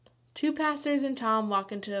Two pastors and Tom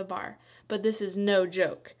walk into a bar, but this is no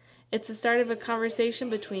joke. It's the start of a conversation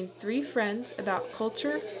between three friends about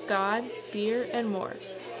culture, God, beer, and more.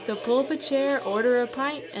 So pull up a chair, order a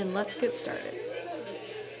pint, and let's get started.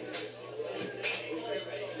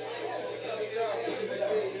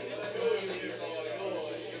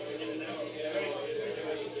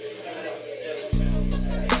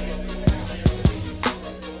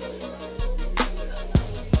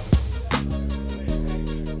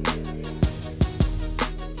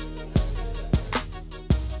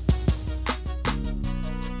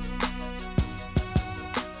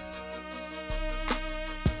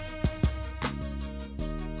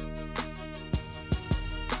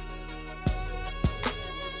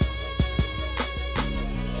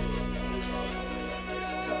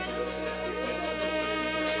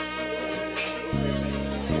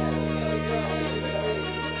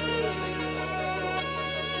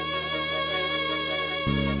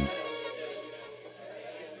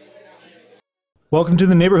 Welcome to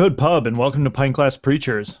the Neighborhood Pub and welcome to Pint Glass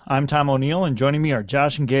Preachers. I'm Tom O'Neill and joining me are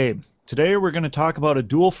Josh and Gabe. Today we're going to talk about a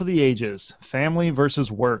duel for the ages, family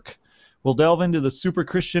versus work. We'll delve into the super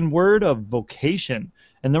Christian word of vocation,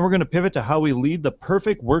 and then we're going to pivot to how we lead the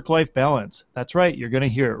perfect work-life balance. That's right, you're going to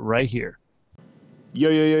hear it right here. Yo,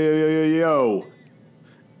 yo, yo, yo, yo, yo, yo.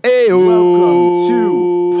 Hey-o. Welcome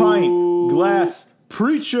to Pint Glass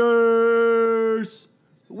Preachers.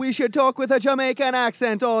 We should talk with a Jamaican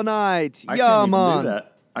accent all night. I Yeah, can't even man. do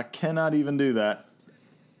that. I cannot even do that.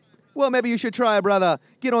 Well, maybe you should try, brother.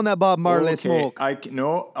 Get on that Bob Marley Okay, smoke.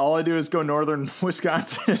 no, all I do is go northern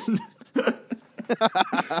Wisconsin.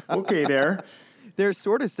 Okay, there. They're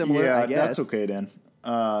sort of similar, I guess. that's okay then.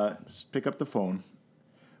 Just pick up the phone.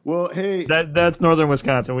 Well, hey, That's northern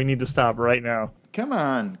Wisconsin. We need to stop right now. come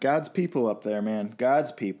on. God's people up there, man.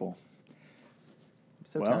 God's people. I'm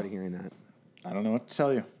so Well. tired of hearing that. I don't know what to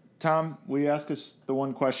tell you. Tom, will you ask us the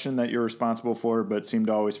one question that you're responsible for but seem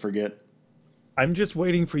to always forget? I'm just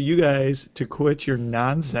waiting for you guys to quit your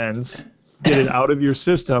nonsense, get it out of your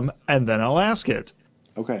system, and then I'll ask it.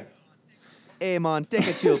 Okay. Hey, man, take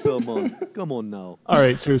a chill pill, man. Come on now. All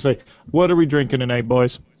right, seriously, what are we drinking tonight,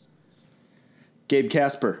 boys? Gabe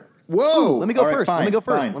Casper. Whoa! Let me go All right, first. fine, Let me go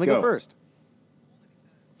first. fine, Let me go first.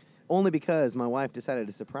 Only because my wife decided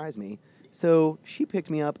to surprise me. So she picked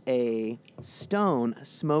me up a Stone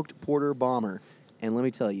smoked porter bomber. And let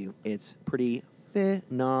me tell you, it's pretty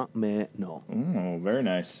phenomenal. Oh, very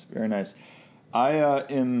nice. Very nice. I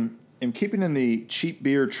am keeping in the cheap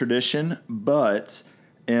beer tradition, but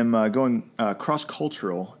am going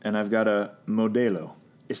cross-cultural, and I've got a Modelo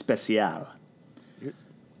Especial.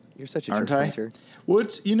 You're such a Aren't church I? planter. Well,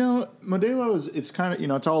 it's, Modelo is, it's kind of,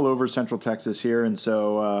 it's all over Central Texas here, and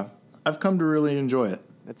so I've come to really enjoy it.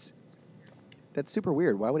 That's super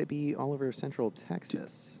weird. Why would it be all over Central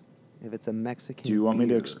Texas if it's a Mexican Do you want me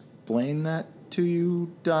to beer? explain that to you,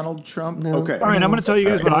 Donald Trump? No. Okay. All right, I'm going to tell you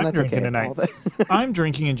guys No, what I'm that's drinking okay. tonight. All that- I'm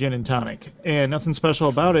drinking a gin and tonic, and nothing special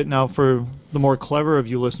about it. Now, for the more clever of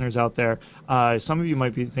you listeners out there, some of you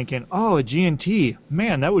might be thinking, oh, a G&T.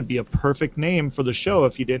 Man, that would be a perfect name for the show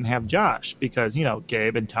if you didn't have Josh, because,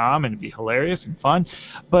 Gabe and Tom, and it'd be hilarious and fun.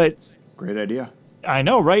 But Great idea. I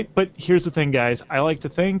know, right? But here's the thing, guys. I like to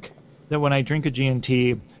think that when I drink a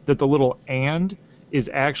G&T, that the little and is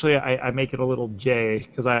actually, I make it a little J,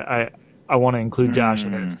 because I want to include Josh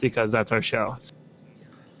in it, because that's our show.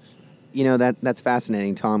 That's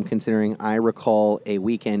fascinating, Tom, considering I recall a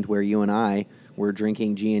weekend where you and I were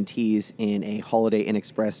drinking G&Ts in a Holiday Inn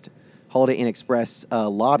Express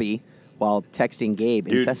lobby while texting Gabe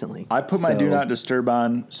Dude, incessantly. I put my So- Do Not Disturb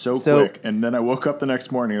on so quick, and then I woke up the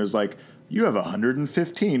next morning. It was like, you have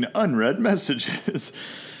 115 unread messages.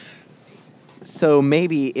 So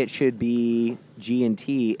maybe it should be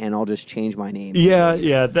G&T, and I'll just change my name. to Yeah, Gabe.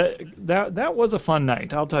 yeah, that was a fun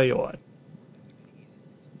night. I'll tell you what.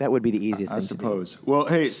 That would be the easiest I thing suppose. Well,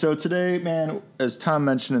 hey, so today, man, as Tom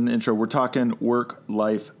mentioned in the intro, we're talking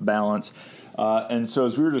work-life balance. And so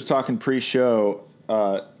as we were just talking pre-show,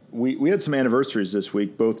 we had some anniversaries this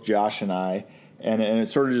week, both Josh and I, and it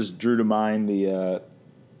sort of just drew to mind the,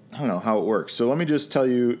 I don't know how it works. So let me just tell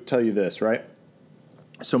you this, right?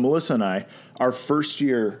 So Melissa and I, our first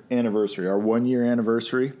year anniversary, our 1 year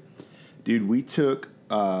anniversary, dude, we took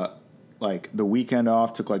like the weekend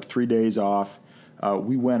off, took like 3 days off.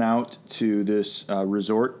 We went out to this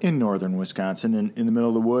resort in northern Wisconsin in the middle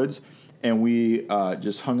of the woods, and we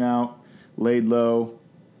just hung out, laid low,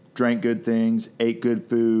 drank good things, ate good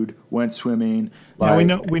food, went swimming.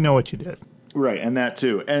 Yeah, we know what you did. Right, and that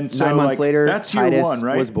too. And so 9 months later, that's year Titus one,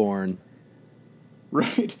 right? was born.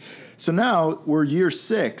 Right. So now we're year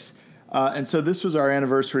 6. And so this was our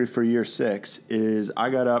anniversary for year 6. Is I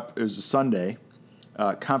got up. It was a Sunday,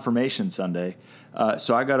 confirmation Sunday.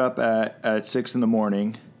 So I got up at 6 in the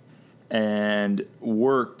morning and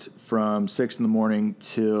worked from 6 in the morning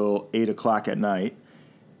till 8 o'clock at night,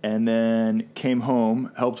 and then came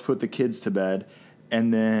home, helped put the kids to bed,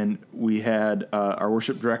 and then we had our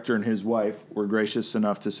worship director and his wife were gracious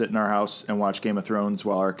enough to sit in our house and watch Game of Thrones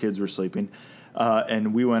while our kids were sleeping.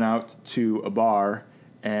 And we went out to a bar,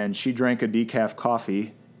 and she drank a decaf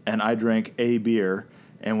coffee, and I drank a beer,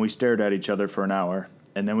 and we stared at each other for an hour,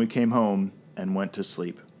 and then we came home and went to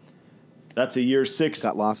sleep. That's a year 6.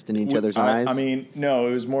 Got lost in each other's eyes? I mean, no,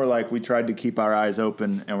 it was more like we tried to keep our eyes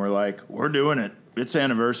open, and we're like, we're doing it. It's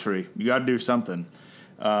anniversary. You got to do something.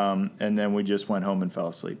 And then we just went home and fell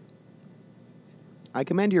asleep. I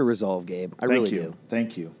commend your resolve, Gabe. I really do.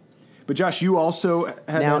 Thank you. But Josh, you also had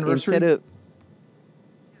an Now, anniversary? instead of...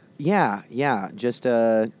 Yeah, just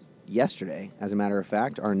yesterday, as a matter of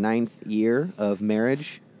fact, our 9th year of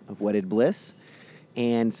marriage, of wedded bliss.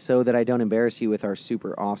 And so that I don't embarrass you with our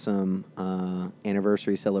super awesome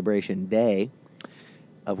anniversary celebration day,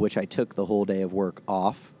 of which I took the whole day of work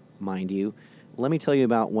off, mind you, let me tell you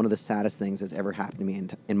about one of the saddest things that's ever happened to me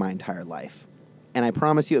in my entire life. And I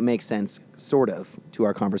promise you it makes sense, sort of, to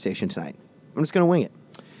our conversation tonight. I'm just going to wing it.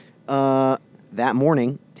 That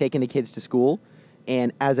morning, taking the kids to school,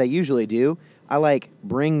 and as I usually do, I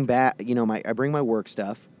bring back, I bring my work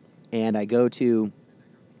stuff, and I go to...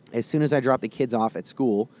 As soon as I drop the kids off at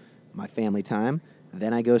school, my family time,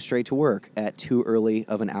 then I go straight to work at too early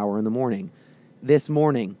of an hour in the morning. This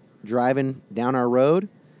morning, driving down our road,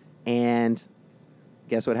 and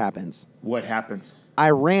guess what happens? What happens? I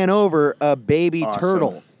ran over a baby Awesome.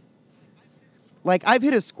 turtle. I've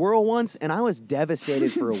hit a squirrel once, and I was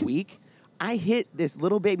devastated for a week. I hit this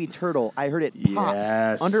little baby turtle. I heard it pop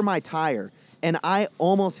Yes. under my tire, and I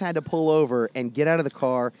almost had to pull over and get out of the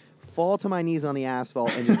car, fall to my knees on the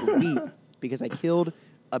asphalt, and just weep because I killed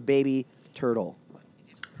a baby turtle.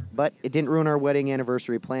 But it didn't ruin our wedding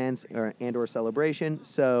anniversary plans and/or celebration,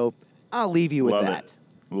 so I'll leave you with that.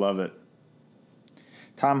 Love it.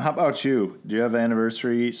 Tom, how about you? Do you have an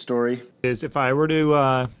anniversary story? Is if I were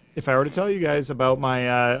to tell you guys about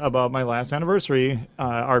my last anniversary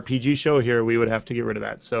RPG show here, we would have to get rid of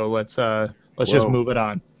that. So let's just move it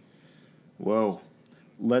on. Whoa.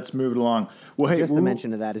 Let's move it along. Well, hey, Just the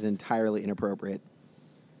mention of that is entirely inappropriate.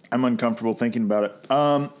 I'm uncomfortable thinking about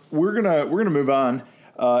it. We're gonna move on,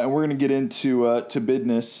 and we're gonna get into to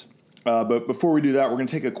business. But before we do that, we're gonna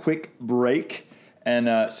take a quick break.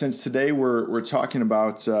 And since today we're talking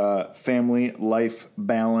about family life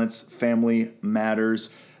balance, family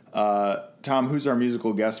matters. Tom, who's our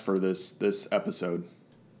musical guest for this episode?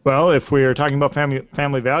 Well, if we're talking about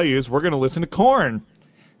family values, we're going to listen to Korn.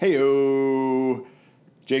 Hey-o,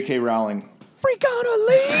 J.K. Rowling. Freak on a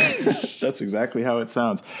leash! That's exactly how it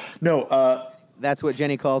sounds. No, That's what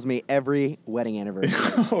Jenny calls me every wedding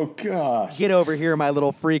anniversary. oh gosh. Get over here, my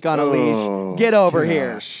little freak on a leash. Get over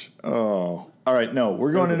here. Oh. All right, no,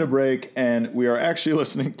 we're going into break, and we are actually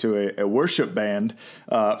listening to a worship band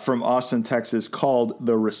from Austin, Texas called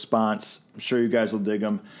The Response. I'm sure you guys will dig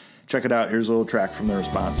them. Check it out. Here's a little track from The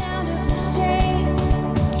Response.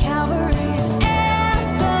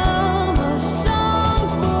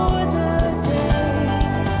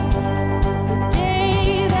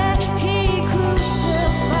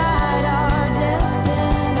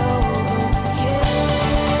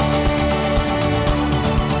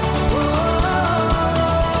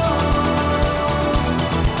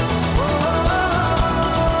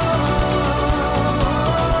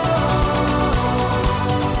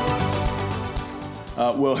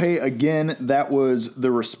 Well, hey, again, that was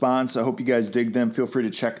The Response. I hope you guys dig them. Feel free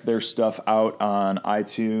to check their stuff out on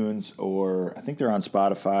iTunes, or I think they're on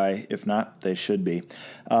Spotify. If not, they should be.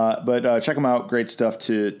 But check them out. Great stuff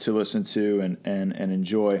to listen to and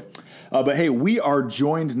enjoy. But hey, we are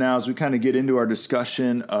joined now as we kind of get into our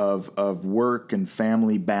discussion of work and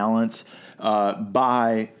family balance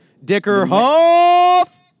by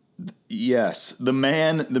Dickerhoff! Yes, the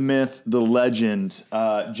man, the myth, the legend,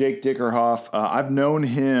 Jake Dickerhoff. I've known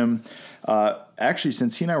him actually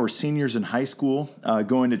since he and I were seniors in high school,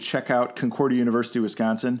 going to check out Concordia University,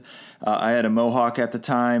 Wisconsin. I had a mohawk at the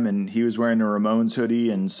time, and he was wearing a Ramones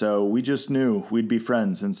hoodie, and so we just knew we'd be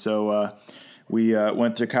friends. And so we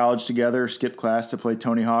went to college together, skipped class to play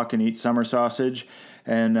Tony Hawk and eat summer sausage,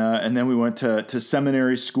 and then we went to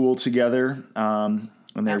seminary school together.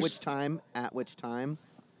 At which time,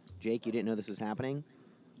 Jake, you didn't know this was happening,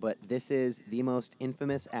 but this is the most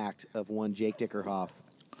infamous act of one Jake Dickerhoff.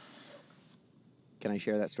 Can I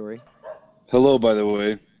share that story? Hello, by the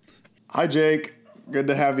way. Hi, Jake. Good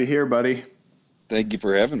to have you here, buddy. Thank you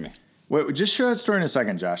for having me. Wait, just share that story in a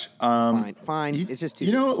second, Josh. Fine. It's just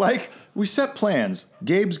too. We set plans.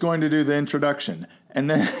 Gabe's going to do the introduction, and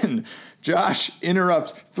then Josh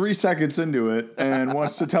interrupts 3 seconds into it and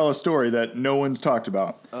wants to tell a story that no one's talked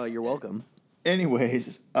about. You're welcome.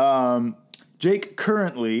 Anyways, Jake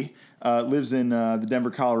currently lives in the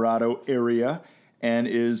Denver, Colorado area and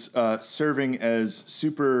is serving as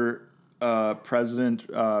super president,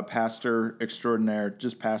 pastor extraordinaire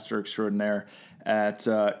at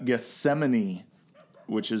Gethsemane,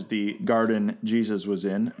 which is the garden Jesus was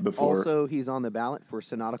in before. Also, he's on the ballot for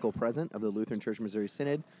synodical president of the Lutheran Church Missouri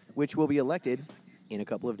Synod, which will be elected in a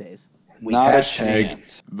couple of days. Not a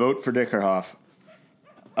chance. Vote for Dickerhoff.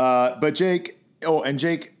 But Jake,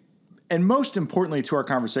 and most importantly to our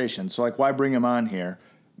conversation, so like why bring him on here?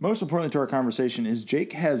 Most importantly to our conversation is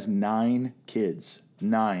Jake has 9 kids.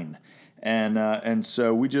 9. And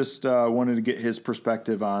so we just wanted to get his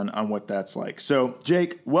perspective on what that's like. So,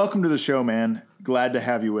 Jake, welcome to the show, man. Glad to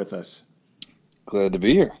have you with us. Glad to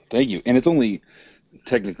be here. Thank you. And it's only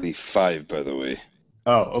technically 5, by the way.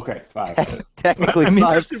 Oh, okay, 5. Technically, I'm 5.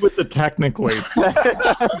 interested with the technically.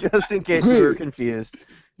 Just in case you were confused.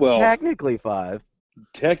 Well, Technically 5.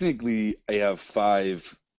 technically, I have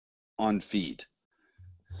 5 on feet,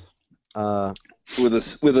 Uh, with a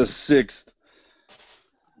 6th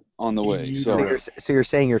on the way. so you're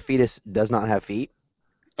saying your fetus does not have feet?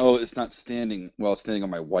 It's not standing. Well, it's standing on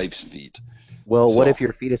my wife's feet. Well, what So- if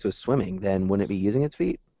your fetus was swimming? Then wouldn't it be using its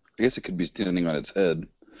feet? I guess it could be standing on its head.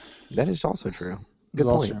 That is also true. Good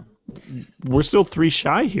It's point. also- We're still 3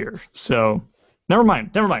 shy here, so never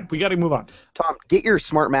mind. We got to move on. Tom, get your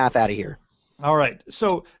smart math out of here. All right.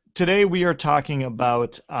 So today we are talking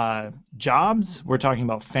about jobs. We're talking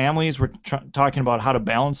about families. We're talking about how to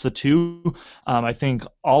balance the two. I think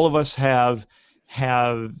all of us have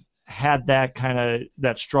had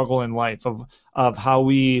that struggle in life of how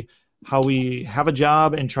we have a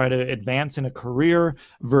job and try to advance in a career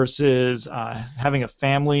versus having a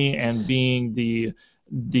family and being the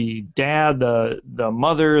dad, the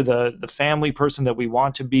mother, the family person that we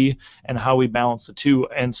want to be, and how we balance the two.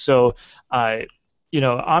 And so,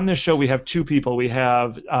 on this show we have 2 people. We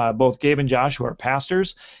have both Gabe and Josh, who are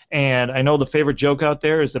pastors, and I know the favorite joke out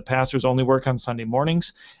there is that pastors only work on Sunday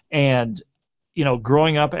mornings. And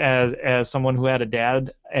growing up as someone who had a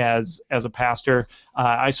dad as a pastor,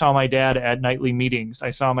 I saw my dad at nightly meetings. I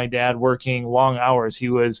saw my dad working long hours. He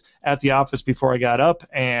was at the office before I got up,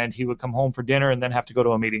 and he would come home for dinner and then have to go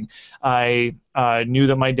to a meeting. I knew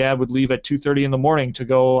that my dad would leave at 2:30 in the morning to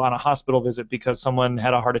go on a hospital visit because someone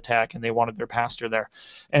had a heart attack and they wanted their pastor there.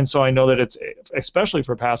 And so I know that it's, especially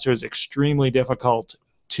for pastors, extremely difficult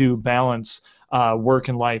to balance work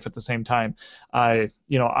and life at the same time. I've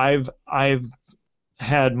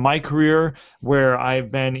had my career where I've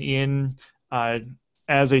been in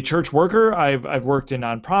as a church worker. I've worked in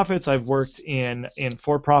nonprofits. I've worked in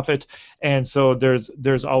for-profit, and so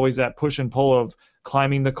there's always that push and pull of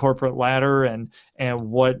climbing the corporate ladder and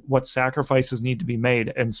what sacrifices need to be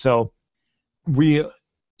made. And so we, a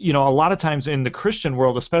lot of times in the Christian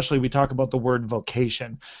world, especially, we talk about the word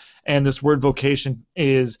vocation, and this word vocation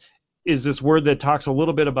is this word that talks a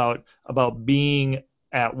little bit about being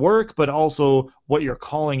at work, but also what your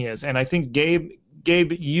calling is. And I think Gabe,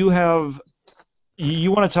 you want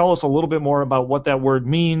to tell us a little bit more about what that word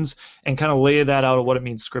means and kind of lay that out of what it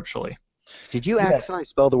means scripturally. Did you accidentally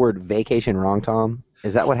spell the word vacation wrong, Tom?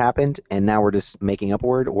 Is that what happened? And now we're just making up a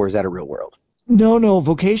word, or is that a real word? No.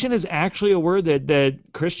 Vocation is actually a word that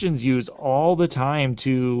Christians use all the time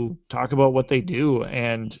to talk about what they do,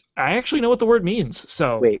 and I actually know what the word means.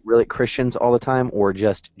 So Wait, really, Christians all the time, or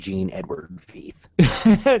just Gene Edward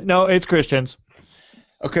Veith? No, it's Christians.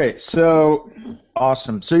 Okay, so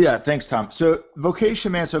awesome. So yeah, thanks, Tom. So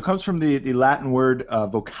vocation, man, so it comes from the Latin word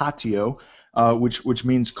vocatio, which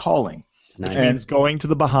means calling. Nice. Which means going to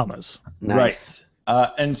the Bahamas. Nice. Right.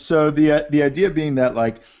 And so the idea being that,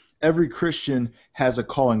 like, every Christian has a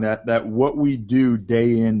calling, that what we do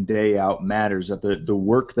day in, day out matters, that the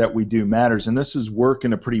work that we do matters. And this is work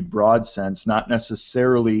in a pretty broad sense, not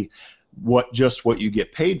necessarily what you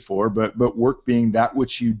get paid for, but work being that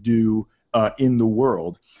which you do in the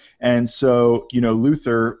world. And so,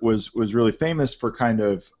 Luther was really famous for kind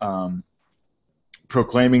of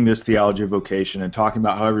proclaiming this theology of vocation and talking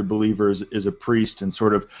about how every believer is a priest, and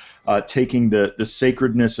sort of taking the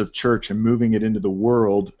sacredness of church and moving it into the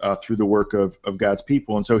world through the work of God's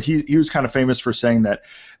people. And so he was kind of famous for saying that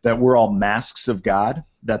we're all masks of God,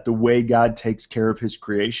 that the way God takes care of his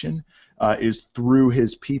creation is through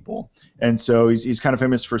his people. And so he's kind of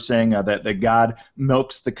famous for saying that God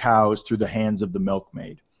milks the cows through the hands of the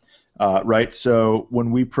milkmaid. right? So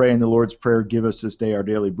when we pray in the Lord's Prayer, give us this day our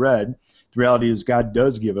daily bread, the reality is God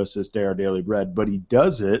does give us this day our daily bread, but he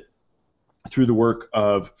does it through the work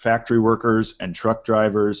of factory workers and truck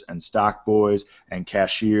drivers and stock boys and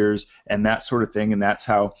cashiers and that sort of thing, and that's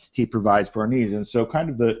how he provides for our needs. And so kind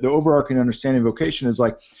of the overarching understanding of vocation is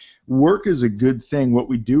like work is a good thing, what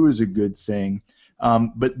we do is a good thing,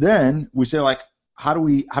 but then we say like, how do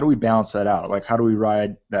we balance that out? Like how do we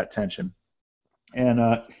ride that tension?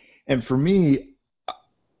 And for me,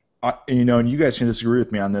 and you guys can disagree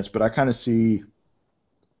with me on this, but I kind of see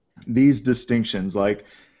these distinctions like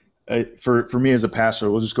for me as a pastor,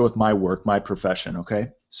 we'll just go with my work, my profession,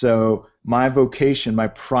 okay? So my vocation, my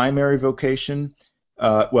primary vocation,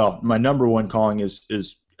 my number one calling is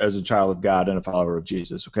as a child of God and a follower of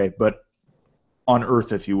Jesus, okay? But on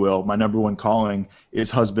earth, if you will, my number one calling is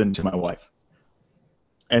husband to my wife.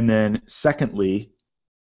 And then secondly,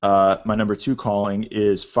 my number two calling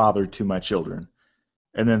is father to my children.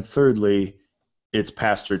 And then thirdly, it's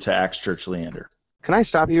pastor to Acts Church Leander. Can I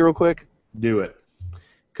stop you real quick? Do it.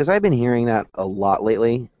 Because I've been hearing that a lot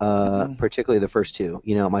lately, particularly the first two.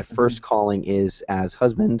 You know, my first calling is as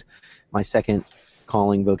husband. My second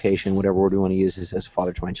calling, vocation, whatever word we want to use, is as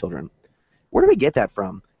father to my children. Where do we get that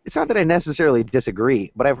from? It's not that I necessarily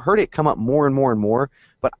disagree, but I've heard it come up more and more and more,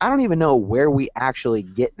 but I don't even know where we actually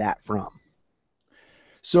get that from.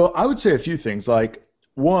 So I would say a few things. Like,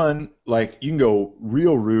 one, like you can go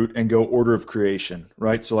real root and go order of creation,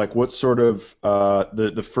 right? So like what's sort of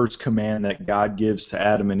the first command that God gives to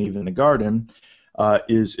Adam and Eve in the garden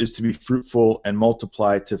is to be fruitful and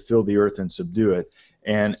multiply, to fill the earth and subdue it.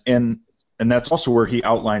 And that's also where he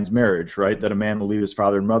outlines marriage, right? That a man will leave his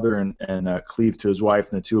father and mother and cleave to his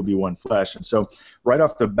wife, and the two will be one flesh. And so right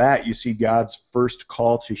off the bat, you see God's first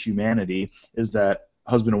call to humanity is that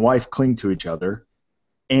husband and wife cling to each other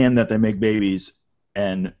and that they make babies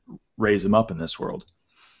and raise them up in this world.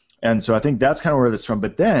 And so I think that's kind of where that's from.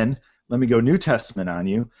 But then, let me go New Testament on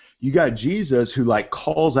you. You got Jesus who like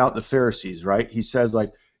calls out the Pharisees, right? He says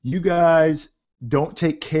like, you guys don't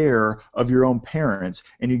take care of your own parents,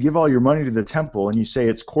 and you give all your money to the temple, and you say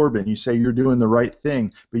it's Corban, you say you're doing the right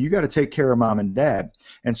thing, but you got to take care of mom and dad.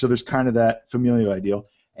 And so there's kind of that familial ideal.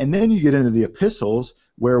 And then you get into the epistles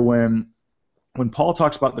where when Paul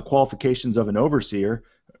talks about the qualifications of an overseer,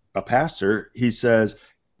 a pastor, he says,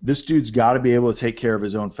 this dude's got to be able to take care of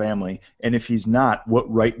his own family, and if he's not,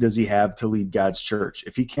 what right does he have to lead God's church?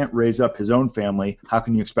 If he can't raise up his own family, how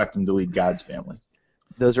can you expect him to lead God's family?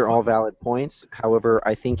 Those are all valid points. However,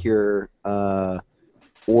 I think your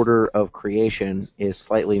order of creation is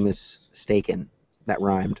slightly mistaken. That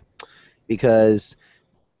rhymed. Because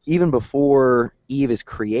even before Eve is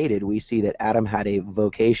created, we see that Adam had a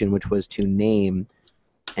vocation, which was to name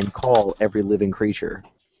and call every living creature.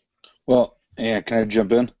 Well, yeah, can I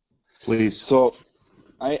jump in? Please. So,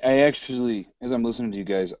 I actually, as I'm listening to you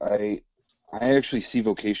guys, I actually see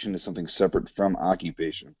vocation as something separate from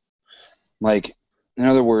occupation. Like, in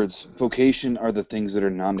other words, vocation are the things that are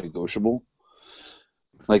non-negotiable.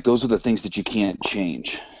 Like, those are the things that you can't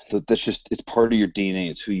change. That's just, it's part of your DNA.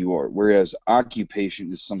 It's who you are. Whereas occupation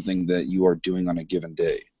is something that you are doing on a given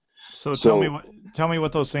day. So tell me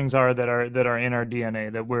what those things are that are in our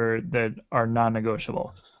DNA that are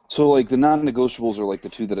non-negotiable. So, like, the non-negotiables are like the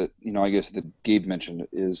two that, I guess that Gabe mentioned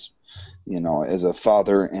is, as a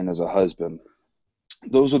father and as a husband.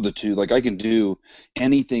 Those are the two. Like, I can do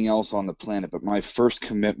anything else on the planet, but my first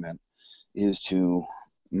commitment is to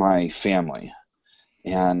my family.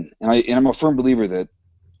 And I'm a firm believer that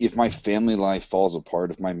if my family life falls apart,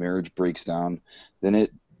 if my marriage breaks down, then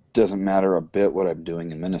it doesn't matter a bit what I'm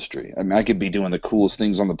doing in ministry. I mean, I could be doing the coolest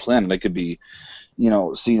things on the planet. I could be,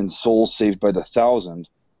 seeing souls saved by the thousand.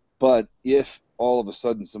 But if all of a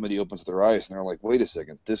sudden somebody opens their eyes and they're like, wait a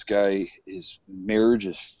second, this guy, his marriage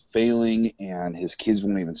is failing and his kids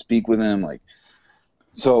won't even speak with him.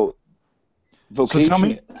 So vocation.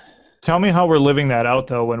 So tell me how we're living that out,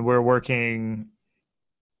 though, when we're working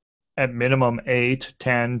at minimum 8,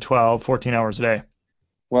 10, 12, 14 hours a day.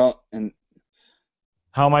 Well, and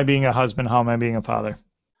how am I being a husband? How am I being a father?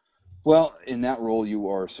 Well, in that role, you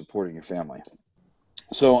are supporting your family.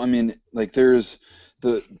 So, I mean, like there's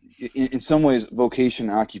in some ways, vocation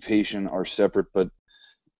and occupation are separate, but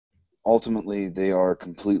ultimately they are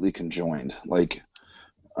completely conjoined. But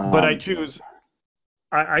I choose.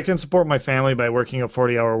 I can support my family by working a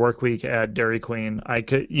 40-hour work week at Dairy Queen. I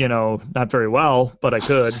could, not very well, but I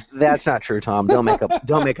could. That's not true, Tom. Don't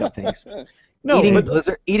make up things. No,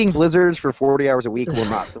 eating blizzards for 40 hours a week will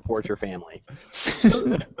not support your family.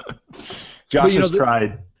 Josh has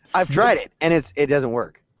tried. I've tried it, and it doesn't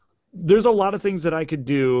work. There's a lot of things that I could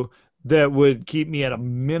do that would keep me at a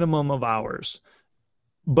minimum of hours.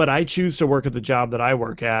 But I choose to work at the job that I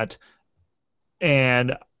work at,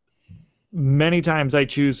 and many times I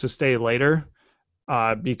choose to stay later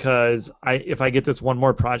because if I get this one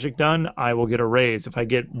more project done, I will get a raise. If I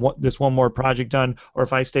get this one more project done, or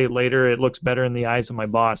if I stay later, it looks better in the eyes of my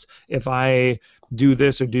boss. If I do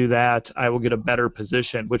this or do that, I will get a better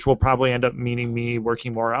position, which will probably end up meaning me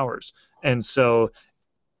working more hours. And so,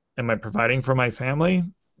 am I providing for my family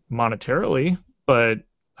monetarily? But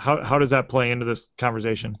how does that play into this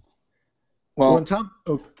conversation? Well, Well, and Tom,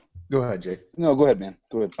 go ahead, Jake. no, go ahead, man.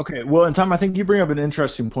 Go ahead. Okay, well, and Tom, I think you bring up an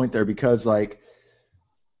interesting point there because, like,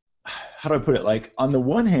 how do I put it? Like, on the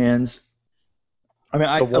one hand, I mean,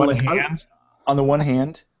 on the one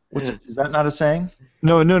hand, is that not a saying?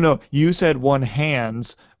 No. You said one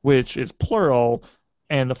hands, which is plural,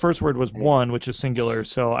 and the first word was one, which is singular.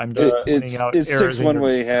 So I'm just pointing out It's errors six in one your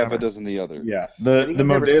way, half grammar. a dozen the other. Yeah. Have The you guys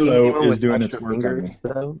ever seen anyone Modelo is with doing its extra work on me. fingers,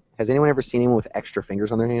 though? Has anyone ever seen anyone with extra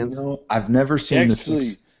fingers on their hands? No, I've never seen this.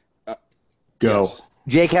 Actually, Go. yes.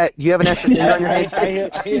 Jake, you have an extra finger on your hand?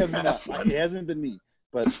 I have not. It hasn't been me,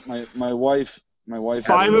 but my wife.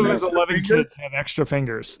 Five of his extra 11 finger? kids have extra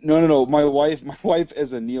fingers. No. My wife,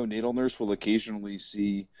 as a neonatal nurse, will occasionally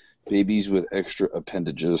see babies with extra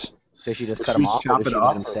appendages. Does she just Does cut she them off, or chop does it she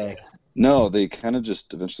off? let them stay? No, they kind of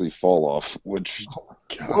just eventually fall off. Which, Whoa,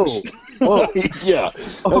 gosh, whoa. yeah,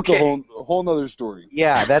 that's Okay. a whole nother story.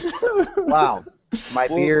 Yeah, that's wow. My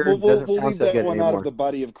beard doesn't we'll sound leave so that good one anymore. out of the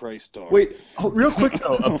body of Christ talk. Wait, real quick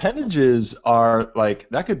though, appendages are like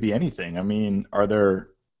that could be anything. I mean, are there,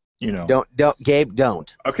 Don't, Gabe,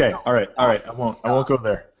 don't. Okay, all right. I won't go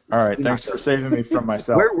there. All right, thanks for saving me from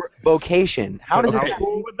myself. Vocation. How does Okay. this How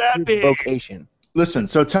cool would that be? vocation? Listen,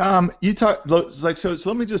 so Tom, you talk like so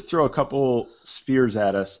let me just throw a couple spheres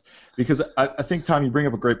at us because I think Tom, you bring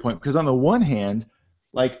up a great point because on the one hand,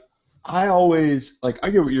 like I always like I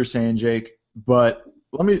get what you're saying, Jake, but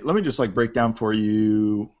let me just like break down for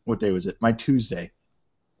you what day was it? My Tuesday.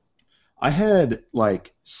 I had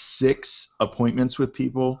like 6 appointments with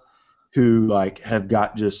people who like have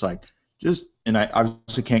got just and I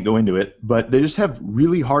obviously can't go into it, but they just have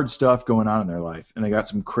really hard stuff going on in their life, and they got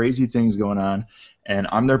some crazy things going on, and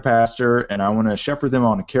I'm their pastor, and I want to shepherd them, I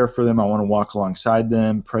want to care for them, I want to walk alongside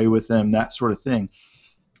them, pray with them, that sort of thing.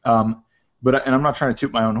 And I'm not trying to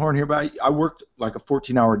toot my own horn here, but I worked like a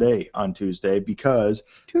 14-hour day on Tuesday because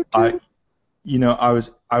I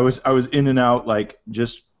was in and out like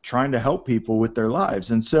just trying to help people with their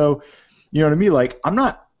lives, and so to me like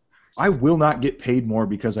I will not get paid more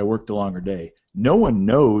because I worked a longer day. No one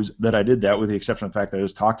knows that I did that with the exception of the fact that I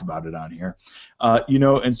just talked about it on here.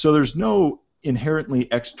 And so there's no inherently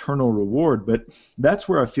external reward, but that's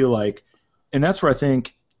where I feel like, and that's where I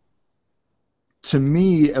think, to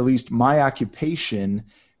me at least, my occupation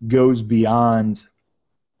goes beyond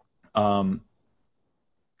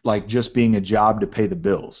like just being a job to pay the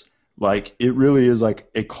bills. Like it really is like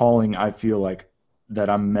a calling. I feel like that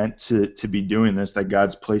I'm meant to be doing this, that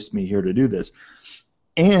God's placed me here to do this.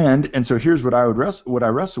 And so here's what I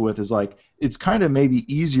wrestle with is like, it's kind of maybe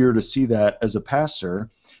easier to see that as a pastor,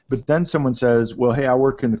 but then someone says, well, hey, I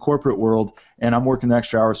work in the corporate world and I'm working the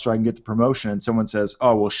extra hours so I can get the promotion. And someone says,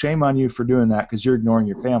 oh, well, shame on you for doing that because you're ignoring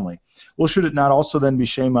your family. Well, should it not also then be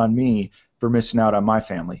shame on me for missing out on my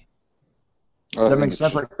family? Does that make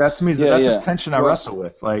sense? Like that to me, that's a tension I wrestle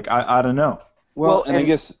with. Like, I don't know. Well, and I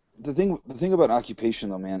guess the thing about occupation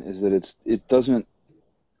though, man, is that it doesn't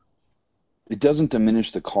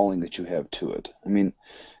diminish the calling that you have to it. I mean,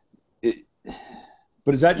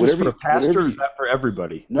 but is that just for a pastor or is that for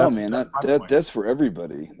everybody? No, that's for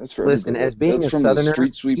everybody. That's for Listen, everybody. as being that's a from Southerner, the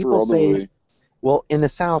street sweeper people all the say, way. well, in the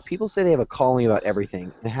South, people say they have a calling about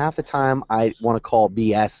everything, and half the time I want to call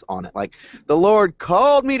BS on it. Like, the Lord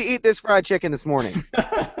called me to eat this fried chicken this morning.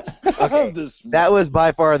 Okay, that was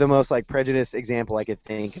by far the most like prejudiced example I could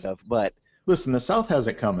think of. But listen, the South has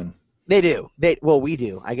it coming. They do. We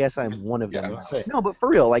do. I guess I'm one of them. Let's say. No, but for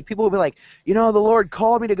real, like people will be like, the Lord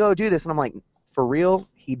called me to go do this, and I'm like, for real,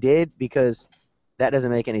 He did, because that doesn't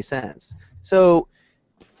make any sense. So,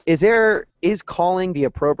 is calling the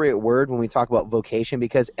appropriate word when we talk about vocation?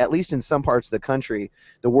 Because at least in some parts of the country,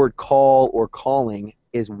 the word call or calling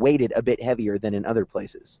is weighted a bit heavier than in other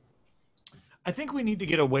places. I think we need to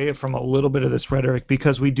get away from a little bit of this rhetoric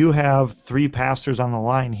because we do have 3 pastors on the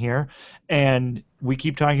line here, and we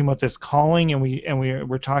keep talking about this calling, and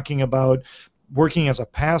we're talking about working as a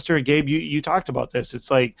pastor. Gabe, you talked about this.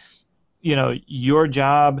 It's like, your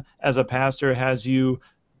job as a pastor has you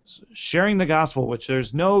sharing the gospel, which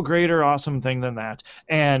there's no greater awesome thing than that,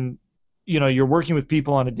 and you're working with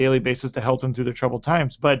people on a daily basis to help them through their troubled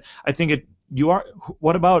times. But I think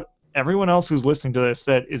what about everyone else who's listening to this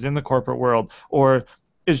that is in the corporate world or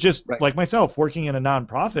is just Right. like myself working in a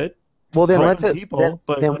nonprofit. Well, then helping people,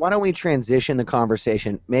 then why don't we transition the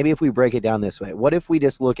conversation? Maybe if we break it down this way. What if we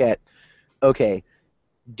just look at, okay,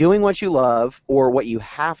 doing what you love or what you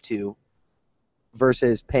have to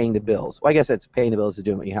versus paying the bills. Well, I guess that's paying the bills is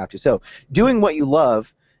doing what you have to. So doing what you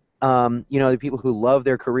love, the people who love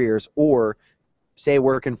their careers or say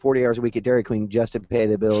working 40 hours a week at Dairy Queen just to pay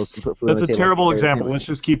the bills and put food on that's the a table. terrible example. Let's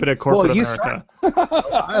just keep it at corporate you America.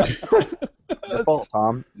 Your fault,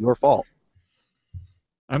 Tom. Your fault.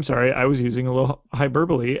 I'm sorry, I was using a little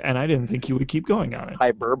hyperbole, and I didn't think you would keep going on it.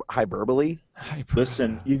 Hyperbole?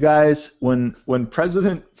 Listen, you guys, when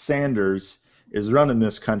President Sanders is running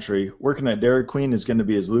this country, working at Dairy Queen is going to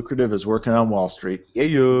be as lucrative as working on Wall Street. Yeah.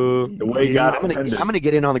 The way God I'm intended. gonna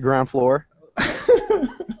get in on the ground floor.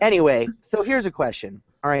 Anyway, so here's a question.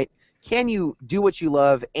 All right, can you do what you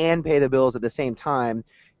love and pay the bills at the same time?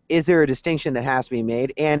 Is there a distinction that has to be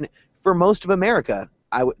made? And for most of America,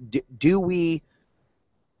 do we,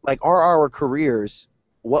 like, are our careers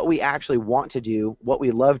what we actually want to do, what we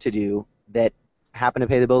love to do, that happen to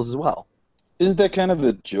pay the bills as well? Isn't that kind of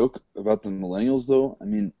a joke about the millennials, though? I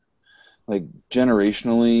mean, like,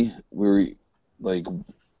 generationally, we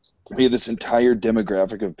have this entire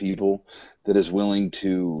demographic of people that is willing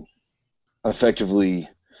to effectively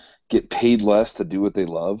get paid less to do what they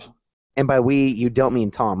love. And by we, you don't mean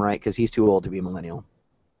Tom, right? Because he's too old to be a millennial.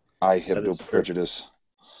 I have That no is true. prejudice.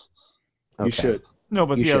 You should. No,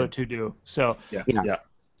 but You the should. other two do. So Yeah. Yeah. Yeah.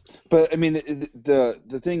 But I mean,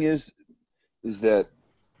 the thing is that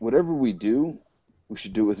whatever we do, we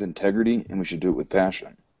should do it with integrity and we should do it with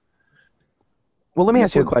passion. Well, let me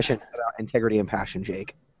ask you a question about integrity and passion,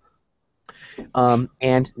 Jake.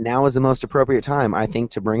 And now is the most appropriate time, I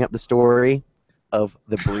think, to bring up the story of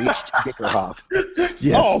the breached Dickerhoff.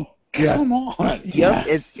 Yes. Oh, Yes. come on. Yep,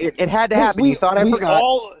 it had to happen. You thought I forgot.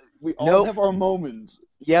 We all Nope. have our moments.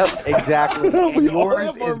 Yep, exactly. And We all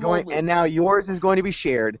yours have our is going, moments. and now yours is going to be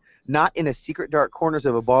shared, not in the secret dark corners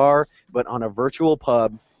of a bar, but on a virtual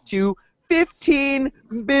pub to 15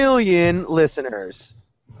 billion listeners.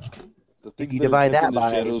 The things you that are divide kept that in the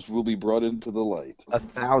by- shadows will be brought into the light.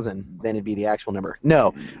 1,000, then it'd be the actual number.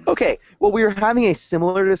 No. Okay. Well, we were having a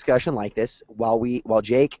similar discussion like this while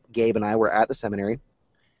Jake, Gabe, and I were at the seminary,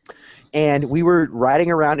 and we were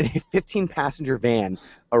riding around in a 15-passenger van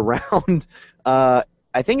around.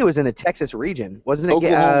 I think it was in the Texas region, wasn't it?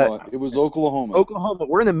 Oklahoma. It was Oklahoma. Oklahoma.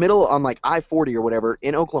 We're in the middle on like I-40 or whatever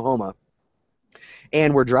in Oklahoma,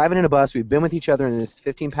 and we're driving in a bus. We've been with each other in this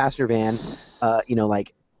 15-passenger van,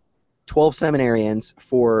 like 12 seminarians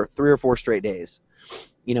for 3 or 4 straight days.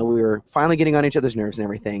 We were finally getting on each other's nerves and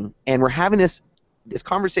everything, and we're having this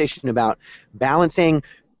conversation about balancing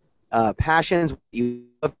passions, what you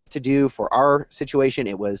love to do. For our situation,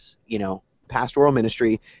 it was, pastoral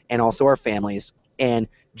ministry and also our families. And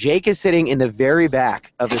Jake is sitting in the very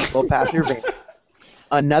back of this 12-passenger van.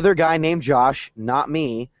 Another guy named Josh, not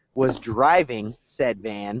me, was driving said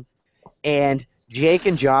van, and Jake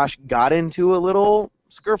and Josh got into a little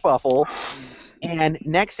skerfuffle, and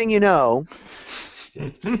next thing you know,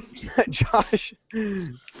 Josh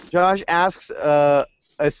asks a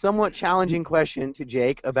somewhat challenging question to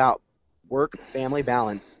Jake about work-family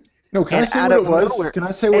balance. No, can I And say out what of it was? nowhere- Can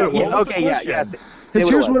I say what it was? Okay, yeah. Because Say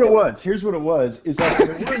here's what it was. Here's what it was. Is like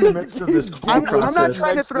we're in the midst of this call I'm process. not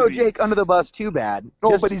trying to next throw to me. Jake under the bus too bad.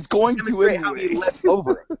 No, Just but he's going to demonstrate how he anyway. leapt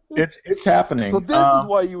over it. It's happening. So this is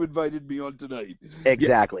why you invited me on tonight.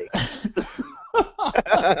 Exactly.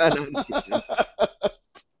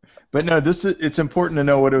 But no, it's important to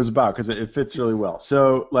know what it was about because it fits really well.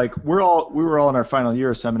 So like we were all in our final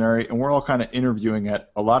year of seminary, and we're all kind of interviewing at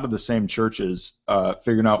a lot of the same churches,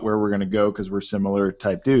 figuring out where we're going to go because we're similar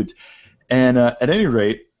type dudes. And at any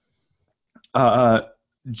rate,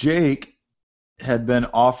 Jake had been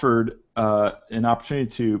offered an opportunity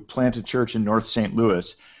to plant a church in North St.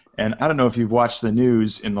 Louis. And I don't know if you've watched the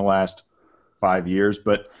news in the last 5 years,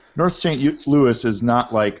 but North St. Louis is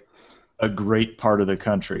not like a great part of the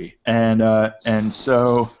country, and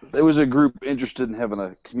so There was a group interested in having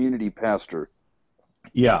a community pastor.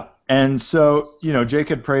 yeah, and so Jake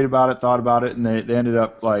had prayed about it, thought about it, and they ended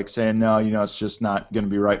up like saying no, it's just not going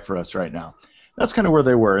to be right for us right now. That's kind of where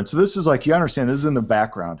they were, and so this is like you understand this is in the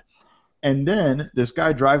background, and then this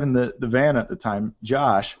guy driving the van at the time,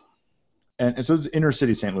 Josh, and so this is inner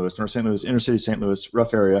city St. Louis, North St. Louis, inner city St. Louis,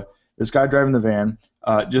 rough area. This guy driving the van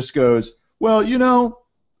just goes, well,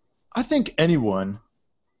 I think anyone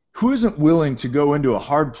who isn't willing to go into a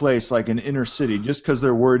hard place like an inner city just because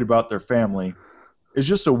they're worried about their family is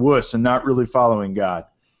just a wuss and not really following God.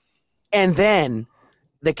 And then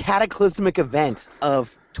the cataclysmic event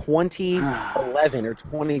of 2011 or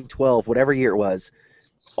 2012, whatever year it was,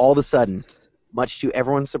 all of a sudden, much to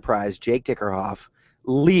everyone's surprise, Jake Dickerhoff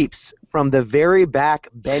leaps from the very back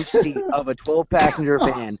bench seat of a 12-passenger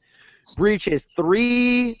van, breaches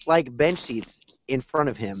 3 bench seats in front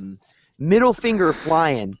of him, middle finger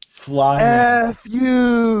flying. F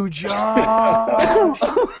you, Josh!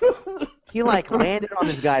 He landed on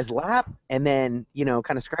this guy's lap and then,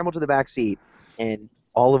 kind of scrambled to the back seat, and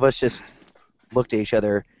all of us just looked at each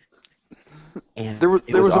other. And there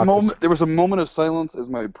was a moment of silence as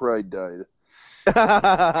my pride died.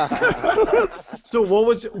 So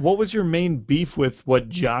what was your main beef with what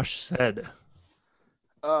Josh said?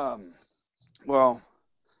 Well,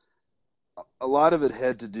 a lot of it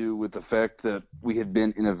had to do with the fact that we had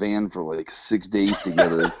been in a van for 6 days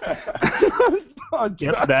together.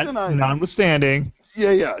 Yep, that notwithstanding.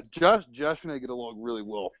 Yeah. Josh and I get along really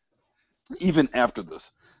well, even after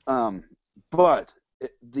this. But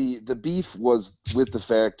the beef was with the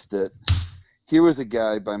fact that here was a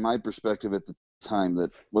guy, by my perspective at the time,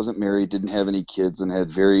 that wasn't married, didn't have any kids, and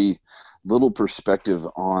had very little perspective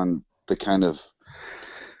on the kind of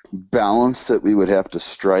balance that we would have to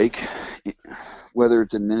strike, whether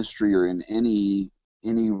it's in ministry or in any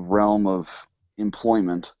realm of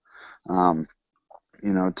employment, to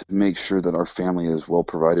make sure that our family is well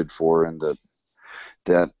provided for, and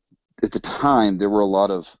that at the time there were a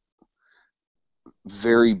lot of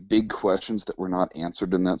very big questions that were not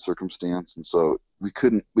answered in that circumstance, and so we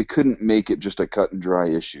couldn't make it just a cut and dry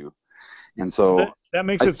issue. And so that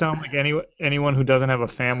makes it sound like anyone who doesn't have a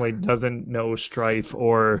family doesn't know strife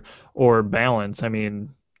or balance. I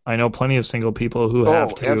mean, I know plenty of single people who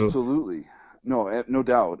have to. Absolutely. No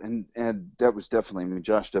doubt. And that was definitely,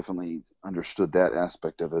 Josh definitely understood that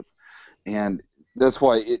aspect of it. And that's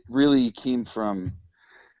why it really came from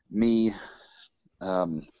me.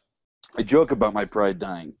 I joke about my pride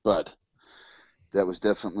dying, but that was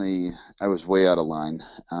definitely, I was way out of line.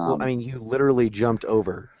 You literally jumped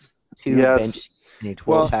over 2 yes. bench in a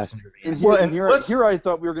 12-passenger van. And here I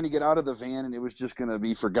thought we were going to get out of the van and it was just going to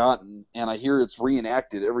be forgotten. And I hear it's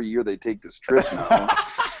reenacted every year they take this trip now.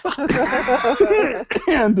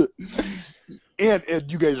 and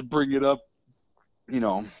you guys bring it up,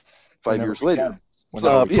 5 years later.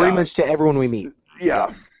 So pretty much to everyone we meet.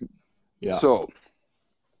 Yeah. So,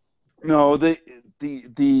 no,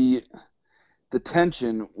 the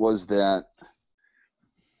tension was that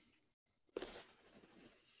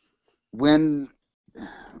when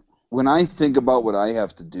I think about what I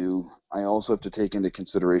have to do, I also have to take into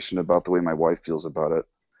consideration about the way my wife feels about it.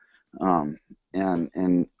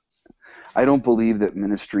 And I don't believe that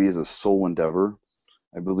ministry is a sole endeavor.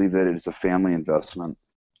 I believe that it is a family investment.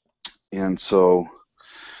 And so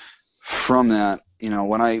from that,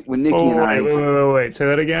 when Nikki and I... Wait, say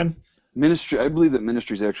that again? Ministry, I believe that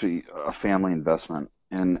ministry is actually a family investment.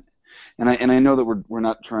 And I know that we're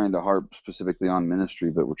not trying to harp specifically on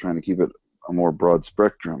ministry, but we're trying to keep it a more broad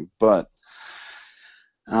spectrum. But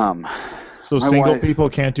so single people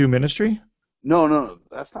can't do ministry? No,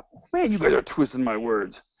 that's not. Man, you guys are twisting my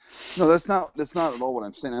words. No, that's not at all what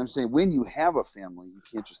I'm saying. I'm saying when you have a family, you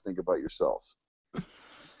can't just think about yourselves.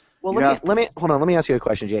 Well, let me hold on. Let me ask you a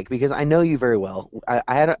question, Jake, because I know you very well.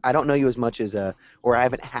 I don't know you as much as or I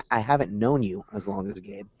haven't known you as long as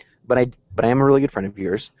Gabe, but I am a really good friend of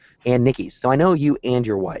yours and Nikki's. So I know you and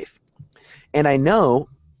your wife, and I know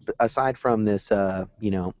aside from this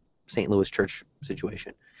St. Louis church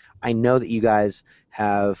situation, I know that you guys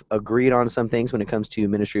have agreed on some things when it comes to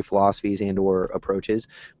ministry philosophies and or approaches,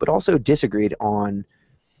 but also disagreed on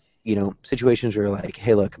situations where you're like,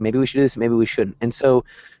 hey, look, maybe we should do this, maybe we shouldn't, and so.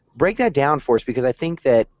 Break that down for us, because I think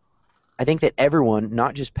that everyone,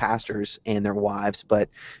 not just pastors and their wives, but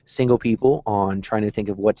single people on trying to think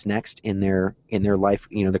of what's next in their life,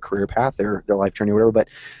 the career path, their life journey, whatever.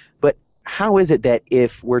 But how is it that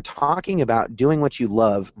if we're talking about doing what you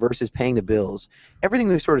love versus paying the bills, everything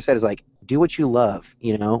we've sort of said is like, do what you love,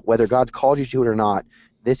 whether God's called you to it or not,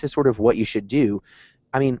 this is sort of what you should do.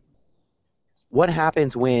 I mean, what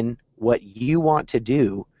happens when what you want to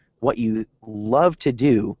do, what you love to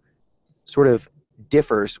do, sort of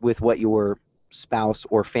differs with what your spouse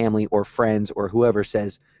or family or friends or whoever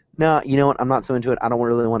says, no, you know what, I'm not so into it, I don't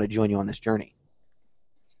really want to join you on this journey?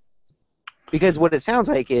 Because what it sounds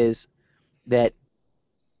like is that,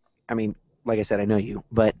 like I said, I know you,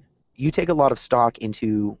 but you take a lot of stock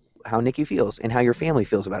into how Nikki feels and how your family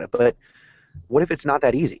feels about it. But what if it's not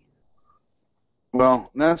that easy?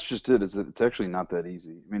 Well, that's just it, is that it's actually not that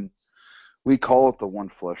easy. We call it the one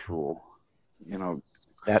flesh rule.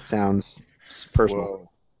 That sounds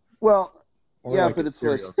personal. Whoa. Well, yeah, but it's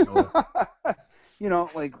like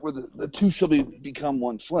like where the two shall become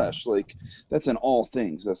one flesh. Like that's in all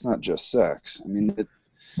things. That's not just sex. I mean,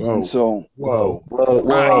 Whoa. and so Whoa.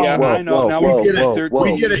 I know. Now we're getting at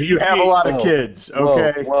 13. We get it. You have a lot of kids.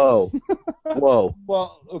 Okay. Whoa.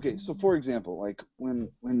 Well, okay. So for example, like when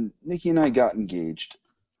Nikki and I got engaged,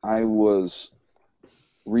 I was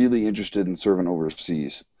really interested in serving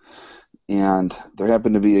overseas, and there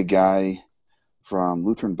happened to be a guy from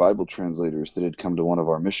Lutheran Bible Translators that had come to one of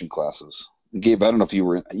our mission classes. And Gabe, I don't know if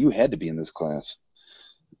you had to be in this class,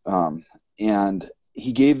 and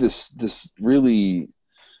he gave this really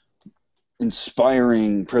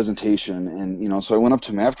inspiring presentation, and so I went up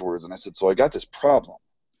to him afterwards and I said, so I got this problem.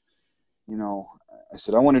 I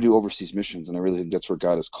said, I want to do overseas missions, and I really think that's where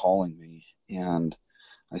God is calling me. And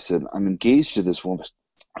I said, I'm engaged to this woman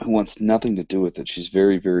who wants nothing to do with it. She's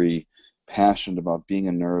very, very passionate about being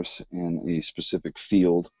a nurse in a specific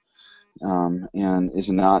field, and is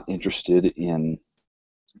not interested in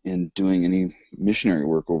doing any missionary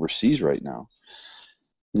work overseas right now.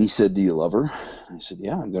 And he said, do you love her? I said,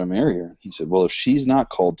 yeah, I'm going to marry her. He said, well, if she's not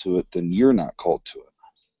called to it, then you're not called to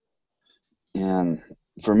it. And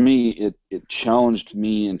for me, it challenged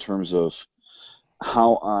me in terms of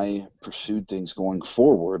how I pursued things going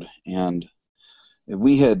forward. And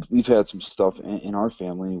we've had some stuff in our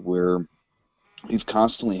family where we've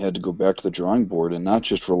constantly had to go back to the drawing board and not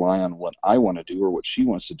just rely on what I want to do or what she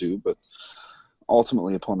wants to do, but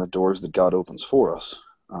ultimately upon the doors that God opens for us.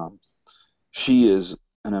 She is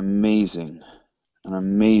an amazing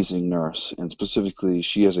nurse, and specifically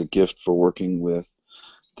she has a gift for working with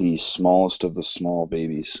the smallest of the small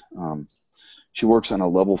babies. She works on a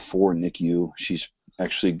level 4 NICU. She's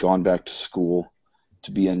actually gone back to school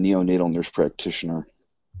to be a neonatal nurse practitioner.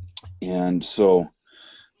 And so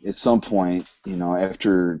at some point,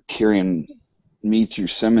 after carrying me through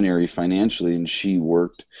seminary financially, and she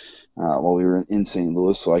worked while we were in St.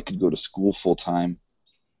 Louis so I could go to school full time,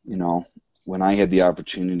 when I had the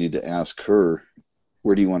opportunity to ask her,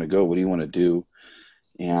 where do you want to go? What do you want to do?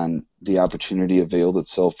 And the opportunity availed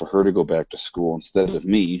itself for her to go back to school instead of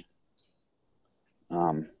me.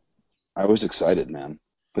 I was excited, man.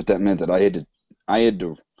 But that meant that I had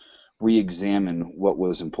to re-examine what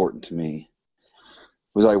was important to me.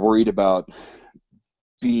 Was I worried about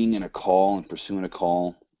being in a call and pursuing a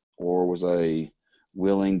call, or was I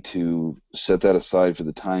willing to set that aside for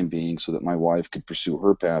the time being so that my wife could pursue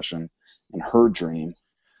her passion and her dream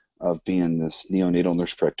of being this neonatal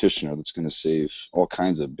nurse practitioner that's going to save all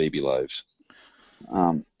kinds of baby lives?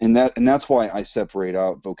 And that's why I separate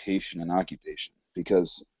out vocation and occupation,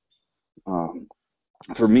 because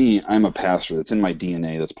for me, I'm a pastor. That's in my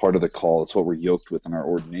DNA. That's part of the call. It's what we're yoked with in our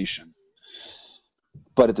ordination.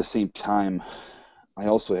 But at the same time, I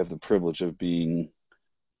also have the privilege of being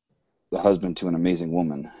the husband to an amazing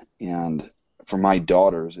woman. And for my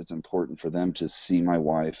daughters, it's important for them to see my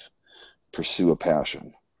wife pursue a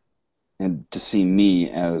passion, and to see me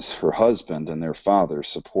as her husband and their father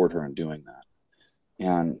support her in doing that.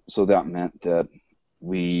 And so that meant that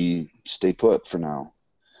we stay put for now,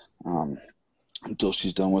 until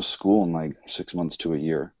she's done with school in like 6 months to a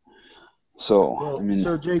year. So,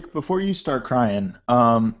 so Jake, before you start crying,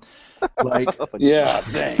 yeah,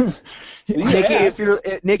 thanks.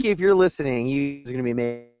 Nikki, if you're listening, you're going to be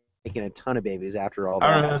making a ton of babies after all that.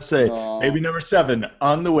 I was going to say, maybe number 7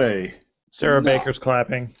 on the way. Sarah Baker's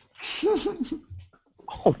clapping.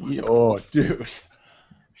 Oh, dude.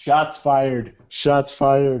 Shots fired.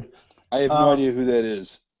 I have no idea who that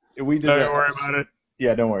is. We did. Don't worry about it.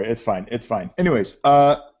 Yeah, don't worry. It's fine. Anyways,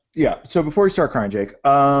 yeah. So before you start crying, Jake,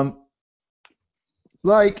 I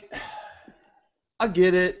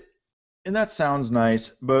get it, and that sounds nice,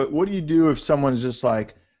 but what do you do if someone's just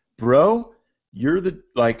like, bro, you're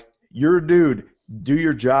a dude, do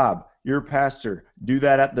your job. You're a pastor. Do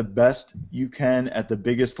that at the best you can, at the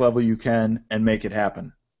biggest level you can, and make it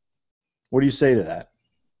happen. What do you say to that?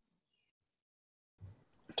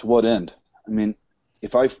 To what end? I mean,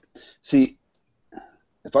 if I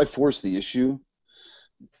force the issue,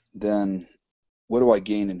 then what do I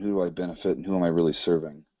gain and who do I benefit and who am I really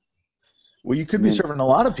serving? Well, you could be serving a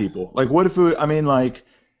lot of people. Like, what if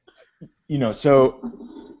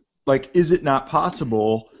is it not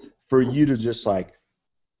possible for you to just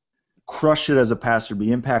crush it as a pastor, be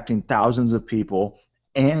impacting thousands of people,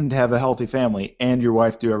 and have a healthy family, and your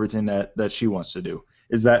wife do everything that she wants to do?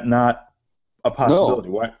 Is that not a possibility?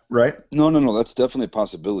 No. Why, right? No. That's definitely a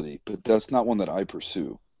possibility, but that's not one that I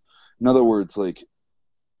pursue. In other words,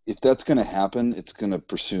 if that's going to happen, it's going to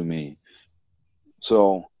pursue me.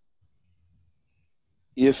 So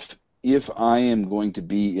if I am going to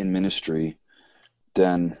be in ministry,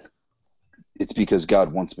 then it's because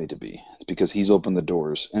God wants me to be. It's because He's opened the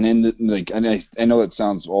doors. And and I know that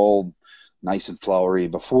sounds all nice and flowery.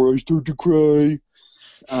 Before I start to cry,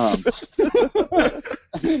 I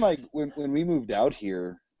mean, like when we moved out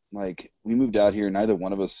here, neither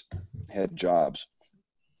one of us had jobs.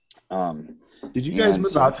 Did you guys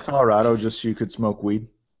move out to Colorado just so you could smoke weed?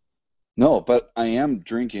 No, but I am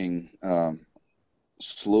drinking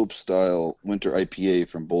Slope Style Winter IPA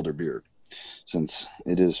from Boulder Beer, since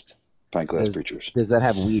it is Pine Class Preachers. Does that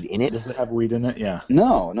have weed in it? Does it have weed in it? Yeah.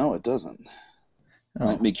 No, it doesn't. Oh.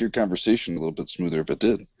 Might make your conversation a little bit smoother if it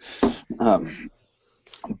did.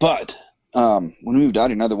 But when we moved out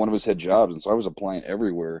here, neither one of us had jobs, and so I was applying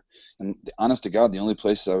everywhere. And honest to God, the only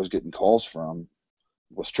places I was getting calls from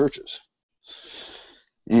was churches.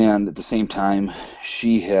 And at the same time,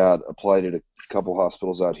 she had applied at a couple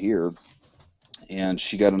hospitals out here, and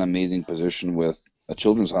she got an amazing position with a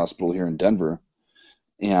children's hospital here in Denver.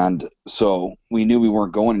 And so we knew we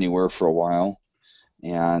weren't going anywhere for a while,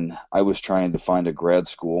 and I was trying to find a grad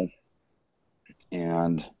school,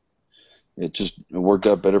 and it worked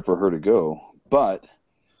out better for her to go. But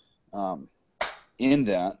in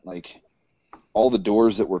that, like, all the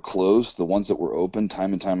doors that were closed, the ones that were open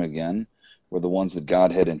time and time again, were the ones that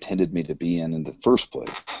God had intended me to be in the first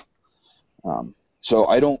place.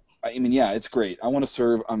 So yeah, it's great. I want to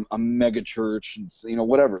serve a mega church,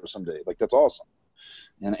 whatever someday. Like, that's awesome.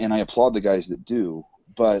 And I applaud the guys that do,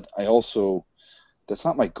 but that's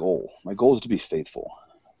not my goal. My goal is to be faithful.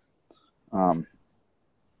 And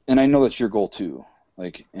I know that's your goal too.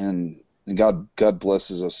 Like, and God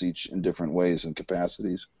blesses us each in different ways and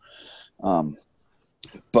capacities.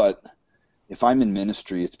 But if I'm in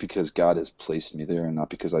ministry, it's because God has placed me there and not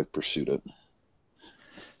because I've pursued it.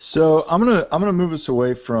 So I'm gonna move us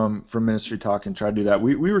away from ministry talk and try to do that.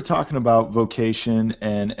 We were talking about vocation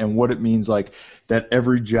and what it means, like that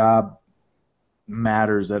every job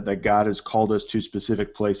matters, that God has called us to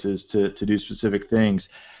specific places to do specific things.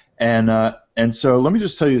 And so let me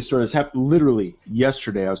just tell you a story. This happened literally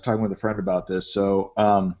yesterday. I was talking with a friend about this. So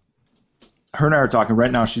her and I are talking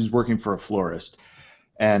right now. She's working for a florist,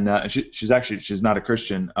 and she's not a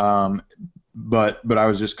Christian. But I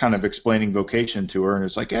was just kind of explaining vocation to her, and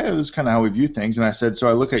it's like, yeah, this is kind of how we view things. And I said, so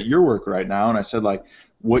I look at your work right now, and I said, like,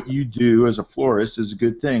 what you do as a florist is a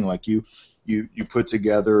good thing. Like, you put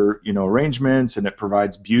together, arrangements, and it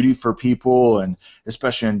provides beauty for people, and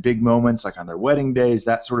especially in big moments like on their wedding days,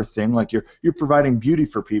 that sort of thing. Like, you're providing beauty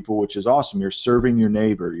for people, which is awesome. You're serving your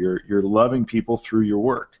neighbor. You're loving people through your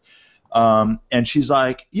work. And she's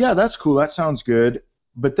like, yeah, that's cool. That sounds good.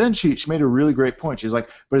 But then she made a really great point. She's like,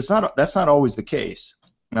 but that's not always the case.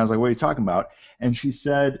 And I was like, what are you talking about? And she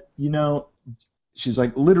said, she's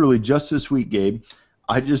like, literally just this week, Gabe,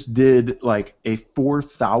 I just did like a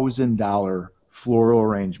 $4,000 floral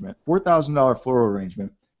arrangement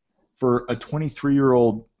for a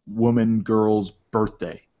 23-year-old girl's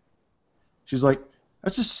birthday. She's like,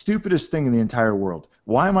 that's the stupidest thing in the entire world.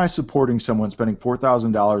 Why am I supporting someone spending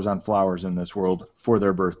 $4,000 on flowers in this world for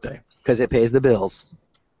their birthday? Because it pays the bills.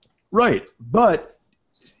 Right, but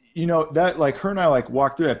that, like, her and I like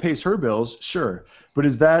walk through that, pays her bills, sure, but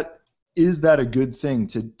is that a good thing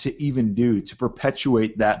to even do, to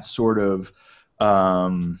perpetuate that sort of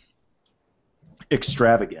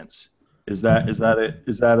extravagance? Is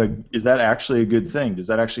that actually a good thing? Does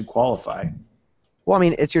that actually qualify? Well, I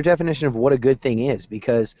mean, it's your definition of what a good thing is,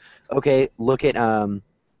 because, okay, look at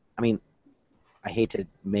I hate to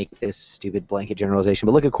make this stupid blanket generalization,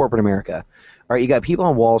 but look at corporate America. All right, you got people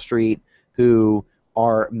on Wall Street who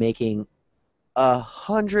are making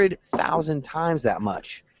 100,000 times that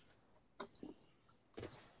much.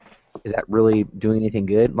 Is that really doing anything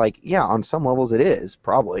good? Like, yeah, on some levels it is,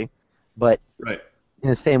 probably. But right. In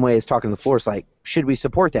the same way as talking to the floor, it's like, should we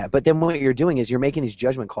support that? But then what you're doing is you're making these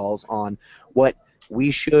judgment calls on what we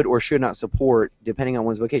should or should not support depending on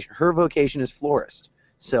one's vocation. Her vocation is florist.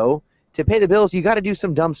 So to pay the bills, you got to do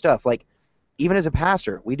some dumb stuff. Like, even as a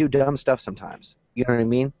pastor, we do dumb stuff sometimes. You know what I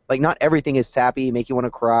mean? Like, not everything is sappy, make you want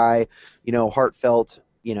to cry, heartfelt,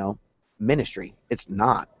 ministry. It's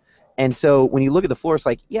not. And so when you look at the florist,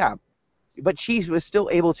 like, yeah, but she was still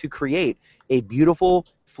able to create a beautiful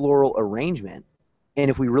floral arrangement.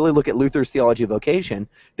 And if we really look at Luther's theology of vocation,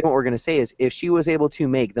 then what we're going to say is, if she was able to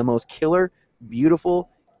make the most killer, beautiful,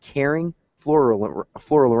 caring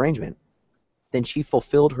floral arrangement, then she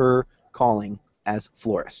fulfilled her calling as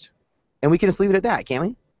florist. And we can just leave it at that, can't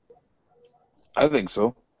we? I think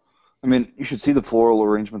so. I mean, you should see the floral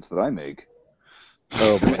arrangements that I make.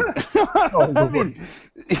 Oh, boy. I mean,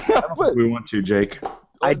 yeah, but we want to, Jake.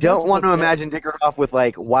 I don't want to imagine Dickerhoff with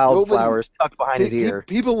like wildflowers tucked behind his ear.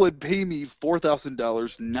 People would pay me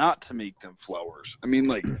 $4,000 not to make them flowers. I mean,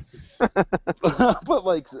 like, but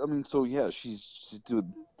like, I mean, so yeah, she's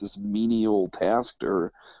doing this menial task to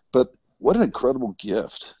her, but what an incredible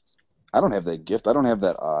gift. I don't have that gift. I don't have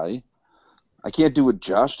that eye. I can't do what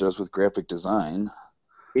Josh does with graphic design.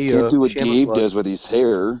 Can't do what Gabe does with his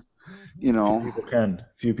hair. You know,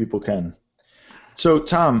 Few people can. So,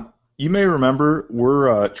 Tom, you may remember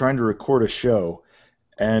we're trying to record a show,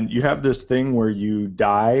 and you have this thing where you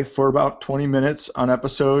die for about 20 minutes on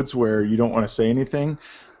episodes where you don't want to say anything.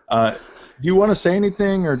 Do you want to say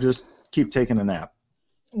anything or just keep taking a nap?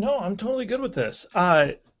 No, I'm totally good with this. We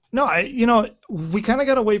kind of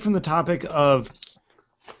got away from the topic of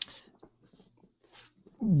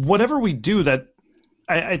whatever we do. That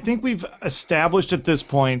I think we've established at this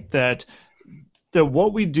point that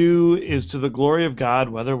what we do is to the glory of God,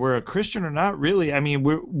 whether we're a Christian or not. Really, I mean,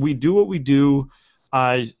 we do what we do.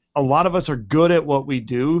 A lot of us are good at what we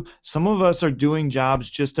do. Some of us are doing jobs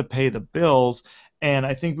just to pay the bills, and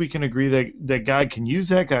I think we can agree that God can use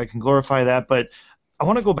that, God can glorify that. But I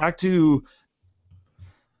want to go back to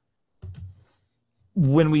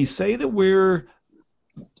when we say that we're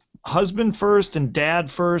husband first and dad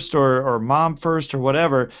first or mom first or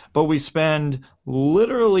whatever, but we spend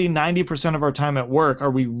literally 90% of our time at work,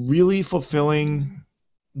 are we really fulfilling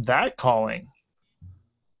that calling?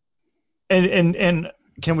 And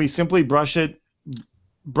can we simply brush it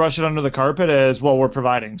under the carpet as, well, we're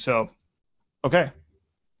providing, so okay.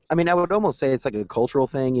 I mean, I would almost say it's like a cultural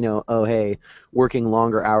thing, you know, oh, hey, working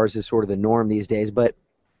longer hours is sort of the norm these days. But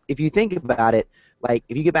if you think about it, like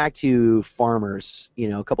if you get back to farmers, you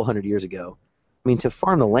know, a couple hundred years ago, I mean, to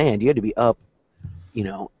farm the land, you had to be up, you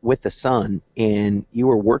know, with the sun, and you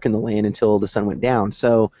were working the land until the sun went down.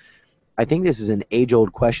 So I think this is an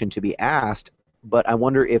age-old question to be asked, but I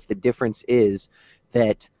wonder if the difference is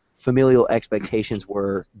that familial expectations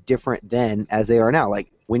were different then as they are now.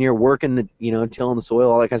 Like when you're working tilling the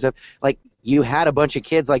soil, all that kind of stuff, like you had a bunch of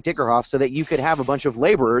kids like Dickerhoff so that you could have a bunch of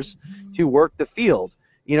laborers to work the field.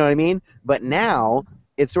 You know what I mean? But now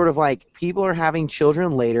it's sort of like people are having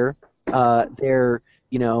children later. They're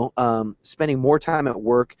spending more time at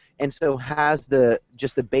work, and so has the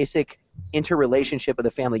basic interrelationship of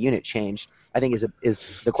the family unit changed? I think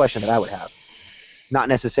is the question that I would have. Not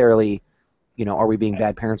necessarily, are we being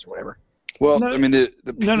bad parents or whatever? Well, no, I mean,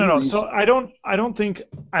 no. So I don't think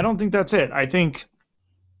that's it. I think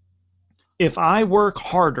if I work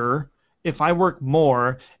harder, if I work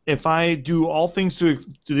more, if I do all things to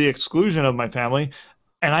the exclusion of my family,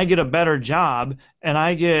 and I get a better job, and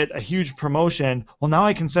I get a huge promotion, well, now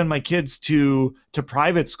I can send my kids to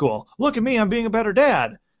private school. Look at me, I'm being a better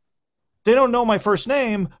dad. They don't know my first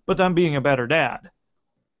name, but I'm being a better dad.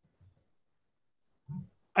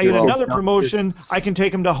 I get another promotion, I can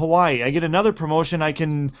take them to Hawaii. I get another promotion, I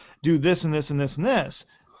can do this and this and this and this.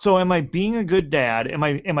 So am I being a good dad? Am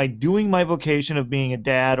I doing my vocation of being a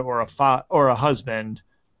dad or a husband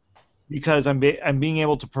because I'm being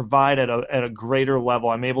able to provide at a greater level?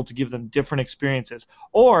 I'm able to give them different experiences.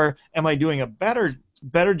 Or am I doing a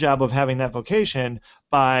better job of having that vocation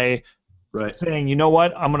by saying, you know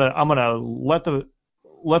what, I'm gonna let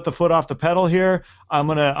the foot off the pedal here. I'm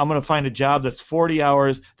gonna find a job that's 40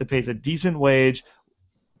 hours that pays a decent wage.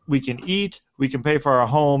 We can eat, we can pay for our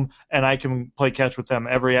home, and I can play catch with them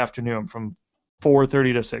every afternoon from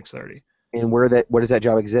 4:30 to 6:30. And where does that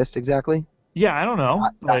job exist exactly? Yeah, I don't know.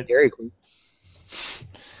 Not Dairy Queen.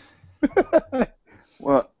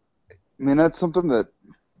 Well, I mean, that's something that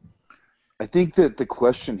I think that the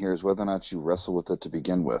question here is whether or not you wrestle with it to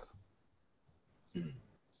begin with.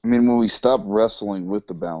 I mean, when we stop wrestling with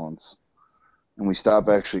the balance and we stop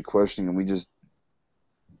actually questioning and we just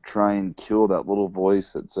try and kill that little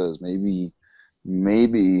voice that says maybe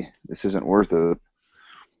this isn't worth it,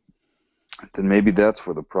 then maybe that's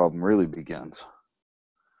where the problem really begins.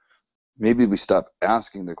 Maybe we stop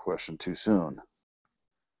asking the question too soon.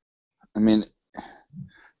 I mean,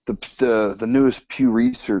 the newest Pew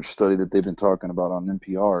Research study that they've been talking about on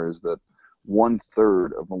NPR is that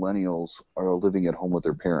 1/3 of millennials are living at home with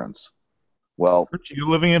their parents. Well, aren't you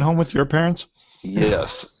living at home with your parents?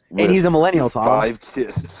 Yes. And he's a millennial, Tom. 5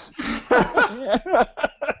 kids.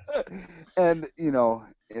 And,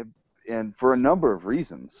 and for a number of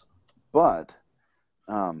reasons. But,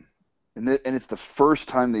 and it's the first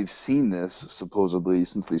time they've seen this, supposedly,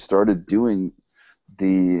 since they started doing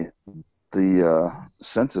the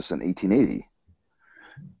census in 1880.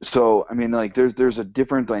 So, I mean, like, there's a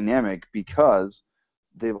different dynamic because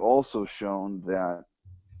they've also shown that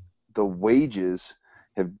the wages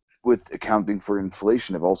with accounting for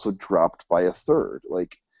inflation, have also dropped by a third.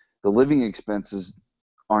 Like, the living expenses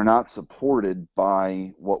are not supported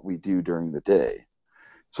by what we do during the day.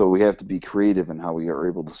 So we have to be creative in how we are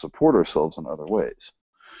able to support ourselves in other ways.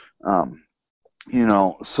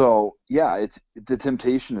 So yeah, it's the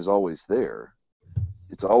temptation is always there.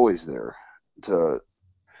 It's always there to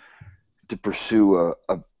pursue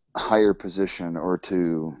a higher position, or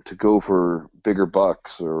to go for bigger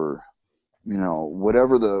bucks, or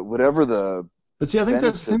whatever the But see, I think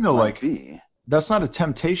that's the thing though, like be. that's not a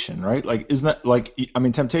temptation, right? Like, isn't that like, I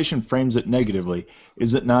mean, temptation frames it negatively.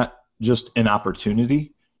 Is it not just an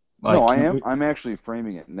opportunity? Like, No, I'm actually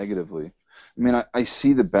framing it negatively. I mean, I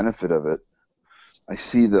see the benefit of it. I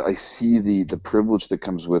see the privilege that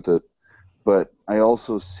comes with it, but I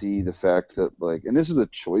also see the fact that, like, and this is a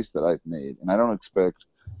choice that I've made, and I don't expect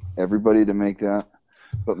everybody to make that,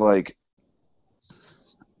 but like,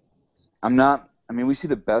 we see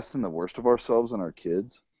the best and the worst of ourselves in our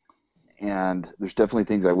kids, and there's definitely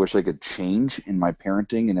things I wish I could change in my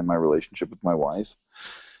parenting and in my relationship with my wife.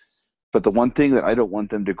 But the one thing that I don't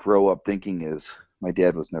want them to grow up thinking is, my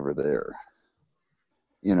dad was never there.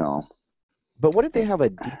 But what if they have a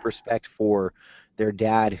deep respect for their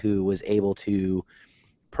dad, who was able to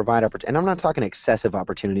provide opportunity? And I'm not talking excessive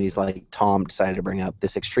opportunities like Tom decided to bring up,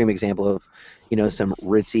 this extreme example of, some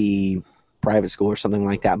ritzy private school or something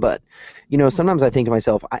like that. But, sometimes I think to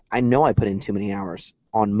myself, I know I put in too many hours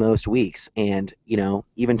on most weeks. And,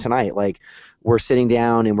 even tonight, like, we're sitting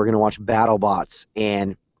down and we're going to watch BattleBots,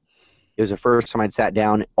 and it was the first time I'd sat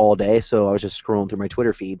down all day, so I was just scrolling through my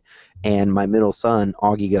Twitter feed, and my middle son,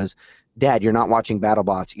 Augie, goes, "Dad, you're not watching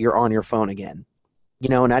BattleBots. You're on your phone again."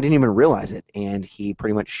 And I didn't even realize it, and he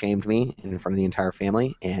pretty much shamed me in front of the entire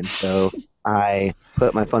family, and so I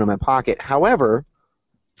put my phone in my pocket. However,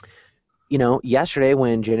 yesterday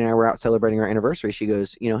when Jen and I were out celebrating our anniversary, she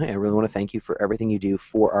goes, "Hey, I really want to thank you for everything you do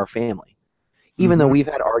for our family." Even though we've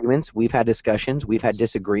had arguments, we've had discussions, we've had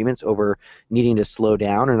disagreements over needing to slow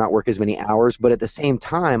down or not work as many hours, but at the same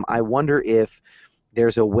time, I wonder if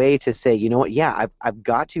there's a way to say, you know what, yeah, I've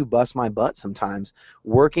got to bust my butt sometimes,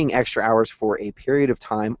 working extra hours for a period of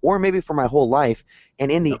time, or maybe for my whole life, and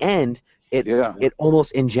in the end, it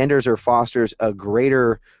almost engenders or fosters a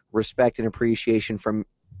greater respect and appreciation from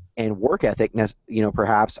and work ethic,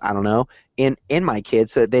 perhaps, I don't know, in my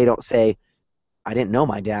kids, so that they don't say, I didn't know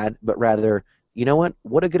my dad, but rather, you know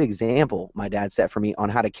what a good example my dad set for me on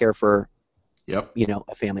how to care for, a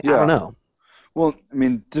family. Yeah. I don't know. Well, I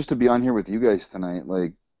mean, just to be on here with you guys tonight,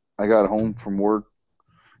 like, I got home from work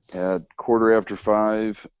at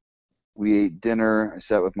 5:15. We ate dinner. I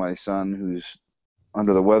sat with my son, who's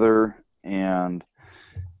under the weather, and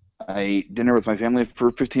I ate dinner with my family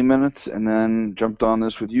for 15 minutes, and then jumped on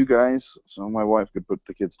this with you guys so my wife could put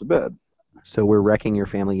the kids to bed. So we're wrecking your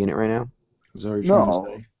family unit right now? Is that what you're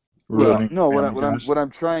trying to say? What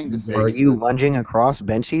I'm trying to say Are is you that, lunging across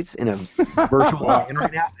bench seats in a virtual line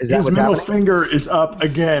right now? Is that His what's middle happening? finger is up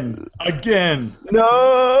again.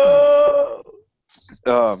 No!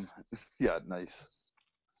 yeah, nice.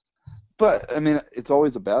 But I mean, it's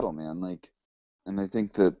always a battle, man. Like, and I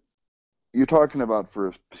think that you're talking about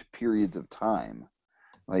for periods of time.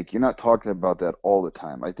 Like, you're not talking about that all the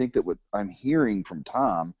time. I think that what I'm hearing from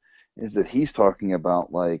Tom is that he's talking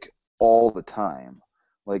about, like, all the time.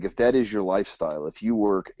 Like, if that is your lifestyle, if you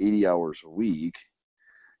work 80 hours a week,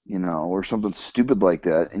 or something stupid like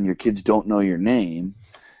that, and your kids don't know your name,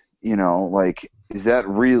 like, is that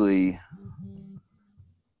really,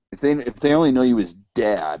 if they only know you as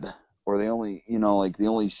dad, or they only, they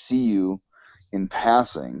only see you in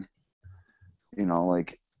passing,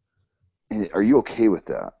 like, are you okay with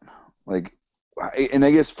that? Like, and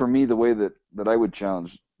I guess for me, the way that I would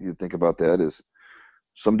challenge you to think about that is,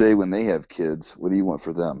 someday when they have kids, what do you want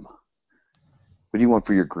for them? What do you want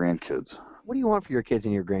for your grandkids? What do you want for your kids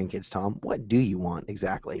and your grandkids, Tom? What do you want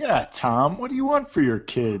exactly? Yeah, Tom, what do you want for your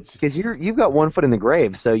kids? Because you've got one foot in the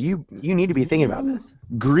grave, so you need to be thinking about this.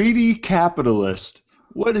 Greedy capitalist.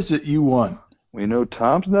 What is it you want? We know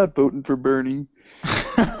Tom's not voting for Bernie.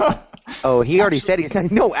 Oh, he already said he's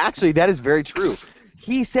not. No, actually, that is very true.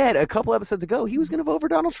 He said a couple episodes ago he was going to vote for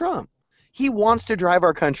Donald Trump. He wants to drive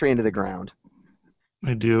our country into the ground.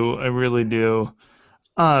 I do. I really do.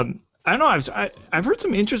 I don't know. I've heard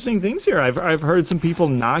some interesting things here. I've heard some people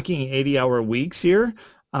knocking 80-hour weeks here.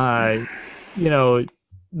 Josh,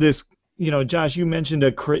 you mentioned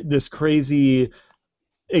this crazy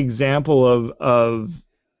example of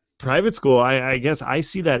private school. I guess I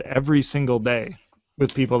see that every single day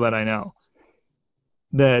with people that I know.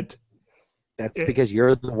 That's because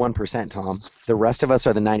you're the 1%, Tom. The rest of us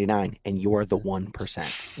are the 99, and you're the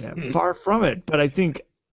 1%. Yeah, far from it. But I think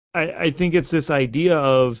I think it's this idea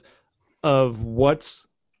of what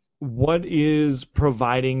is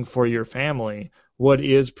providing for your family, what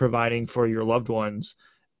is providing for your loved ones.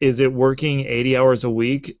 Is it working 80 hours a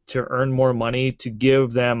week to earn more money, to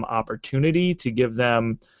give them opportunity, to give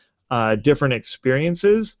them different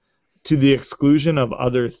experiences to the exclusion of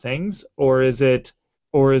other things, or is it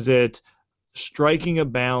striking a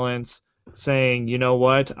balance, saying, you know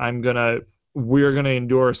what, we're gonna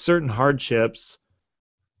endure certain hardships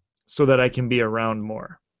so that I can be around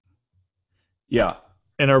more. Yeah.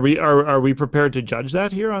 And are we prepared to judge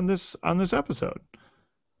that here on this episode?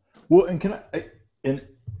 Well,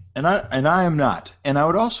 and I am not. And I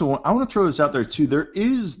want to throw this out there too. There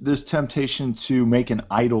is this temptation to make an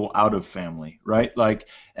idol out of family, right? Like,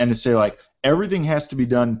 and to say like everything has to be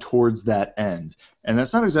done towards that end. And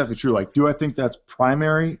that's not exactly true. Like, do I think that's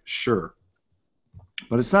primary? Sure.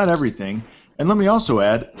 But it's not everything. And let me also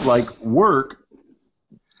add, like, work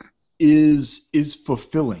is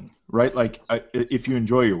fulfilling, right? Like, if you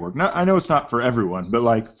enjoy your work. Now, I know it's not for everyone, but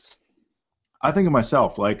like, I think of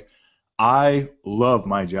myself, like, I love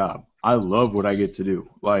my job. I love what I get to do.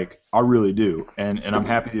 Like, I really do. And I'm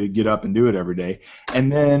happy to get up and do it every day.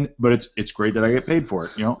 And then, but it's great that I get paid for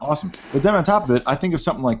it, you know, awesome. But then on top of it, I think of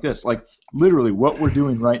something like this, like literally what we're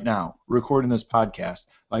doing right now, recording this podcast,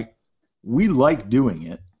 like we like doing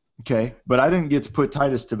it, okay? But I didn't get to put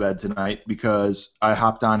Titus to bed tonight because I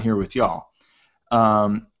hopped on here with y'all.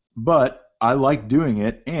 But I like doing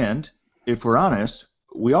it. And if we're honest,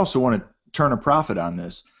 we also want to turn a profit on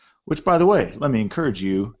this. Which, by the way, let me encourage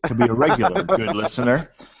you to be a regular good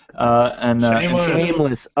listener.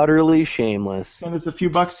 Shameless, utterly shameless. Send us a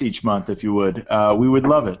few bucks each month if you would. We would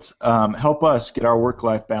love it. Help us get our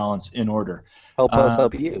work-life balance in order. Help us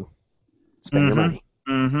help you. Spend your money.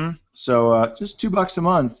 Mm-hmm. So just $2 a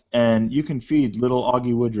month, and you can feed little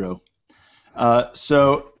Augie Woodrow.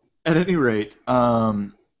 So at any rate, but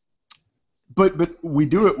we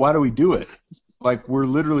do it. Why do we do it? Like we're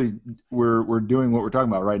literally we're doing what we're talking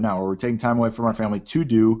about right now, where we're taking time away from our family to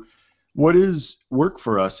do what is work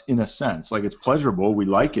for us in a sense. Like it's pleasurable, we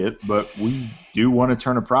like it, but we do want to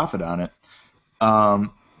turn a profit on it.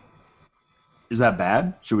 Is that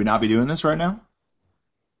bad? Should we not be doing this right now?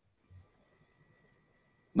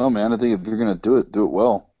 No, man. I think if you're gonna do it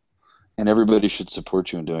well, and everybody should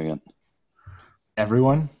support you in doing it.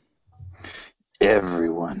 Everyone.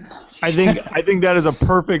 I think that is a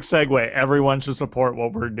perfect segue. Everyone should support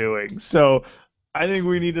what we're doing. So I think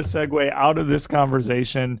we need to segue out of this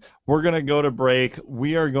conversation. We're going to go to break.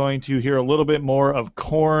 We are going to hear a little bit more of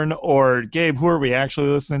Korn, or Gabe, who are we actually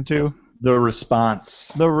listening to? The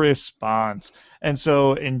Response. And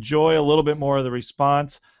so enjoy a little bit more of The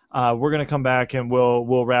Response. We're going to come back and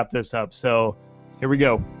we'll wrap this up. So here we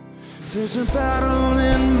go. There's a battle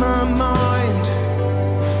in my mind.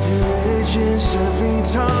 Every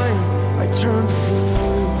time I turn for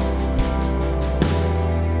you,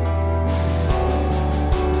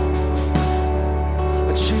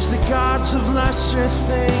 I chase the gods of lesser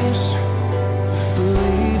things,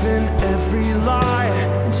 believe in every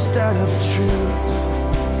lie instead of truth.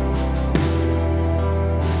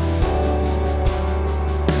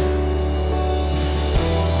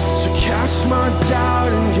 So cast my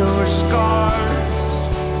doubt in your scars.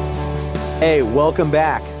 Hey, welcome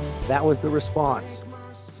back. That was The Response.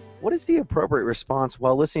 What is the appropriate response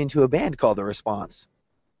while listening to a band called The Response?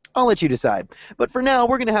 I'll let you decide. But for now,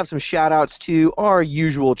 we're going to have some shout-outs to our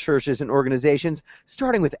usual churches and organizations,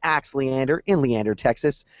 starting with Axe Leander in Leander,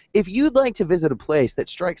 Texas. If you'd like to visit a place that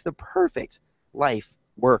strikes the perfect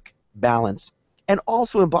life-work balance and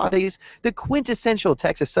also embodies the quintessential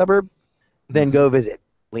Texas suburb, then go visit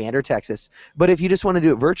Leander, Texas. But if you just want to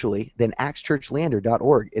do it virtually, then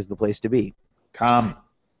axechurchleander.org is the place to be. Come.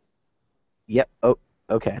 Yep. Oh,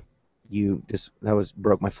 okay.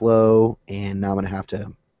 Broke my flow, and now I'm going to have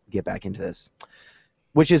to get back into this.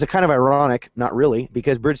 Which is a kind of ironic, not really,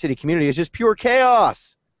 because Bridge City Community is just pure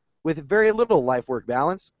chaos with very little life-work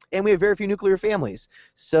balance, and we have very few nuclear families.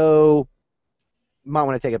 So, might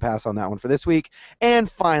want to take a pass on that one for this week.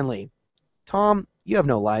 And finally, Tom, you have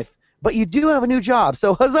no life, but you do have a new job,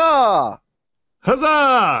 so huzzah!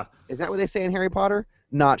 Huzzah! Is that what they say in Harry Potter?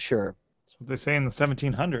 Not sure. That's what they say in the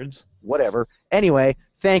 1700s. Whatever. Anyway,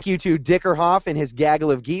 thank you to Dickerhoff and his gaggle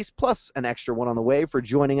of geese, plus an extra one on the way, for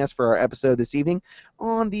joining us for our episode this evening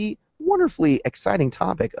on the wonderfully exciting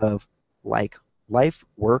topic of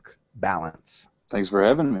life-work balance. Thanks for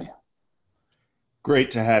having me. Great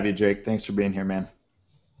to have you, Jake. Thanks for being here, man.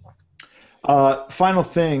 Final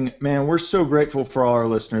thing, man, we're so grateful for all our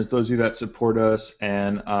listeners, those of you that support us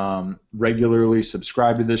and regularly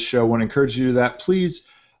subscribe to this show. I want to encourage you to do that. Please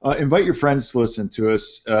invite your friends to listen to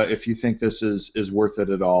us if you think this is worth it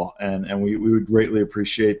at all, and we would greatly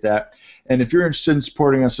appreciate that. And if you're interested in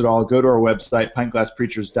supporting us at all, go to our website,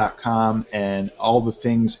 pintglasspreachers.com, and all the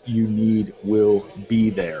things you need will be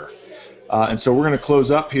there. And so we're going to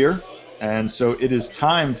close up here, and so it is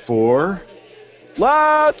time for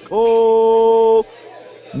Last call.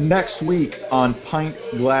 next week on Pint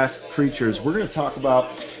Glass Preachers. We're going to talk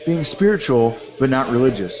about being spiritual but not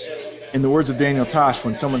religious. In the words of Daniel Tosh,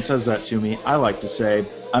 when someone says that to me, I like to say,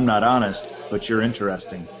 I'm not honest, but you're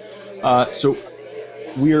interesting. So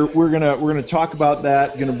we're gonna talk about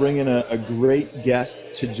that. Going to bring in a great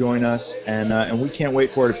guest to join us, and we can't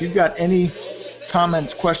wait for it. If you've got any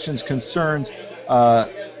comments, questions, concerns,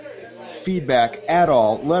 feedback at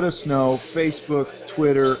all, let us know. Facebook,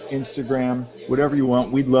 Twitter, Instagram, whatever you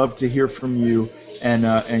want. We'd love to hear from you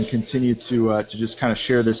and continue to just kind of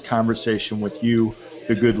share this conversation with you,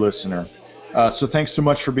 the good listener. So thanks so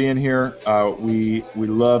much for being here. We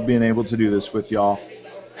love being able to do this with y'all.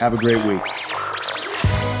 Have a great week.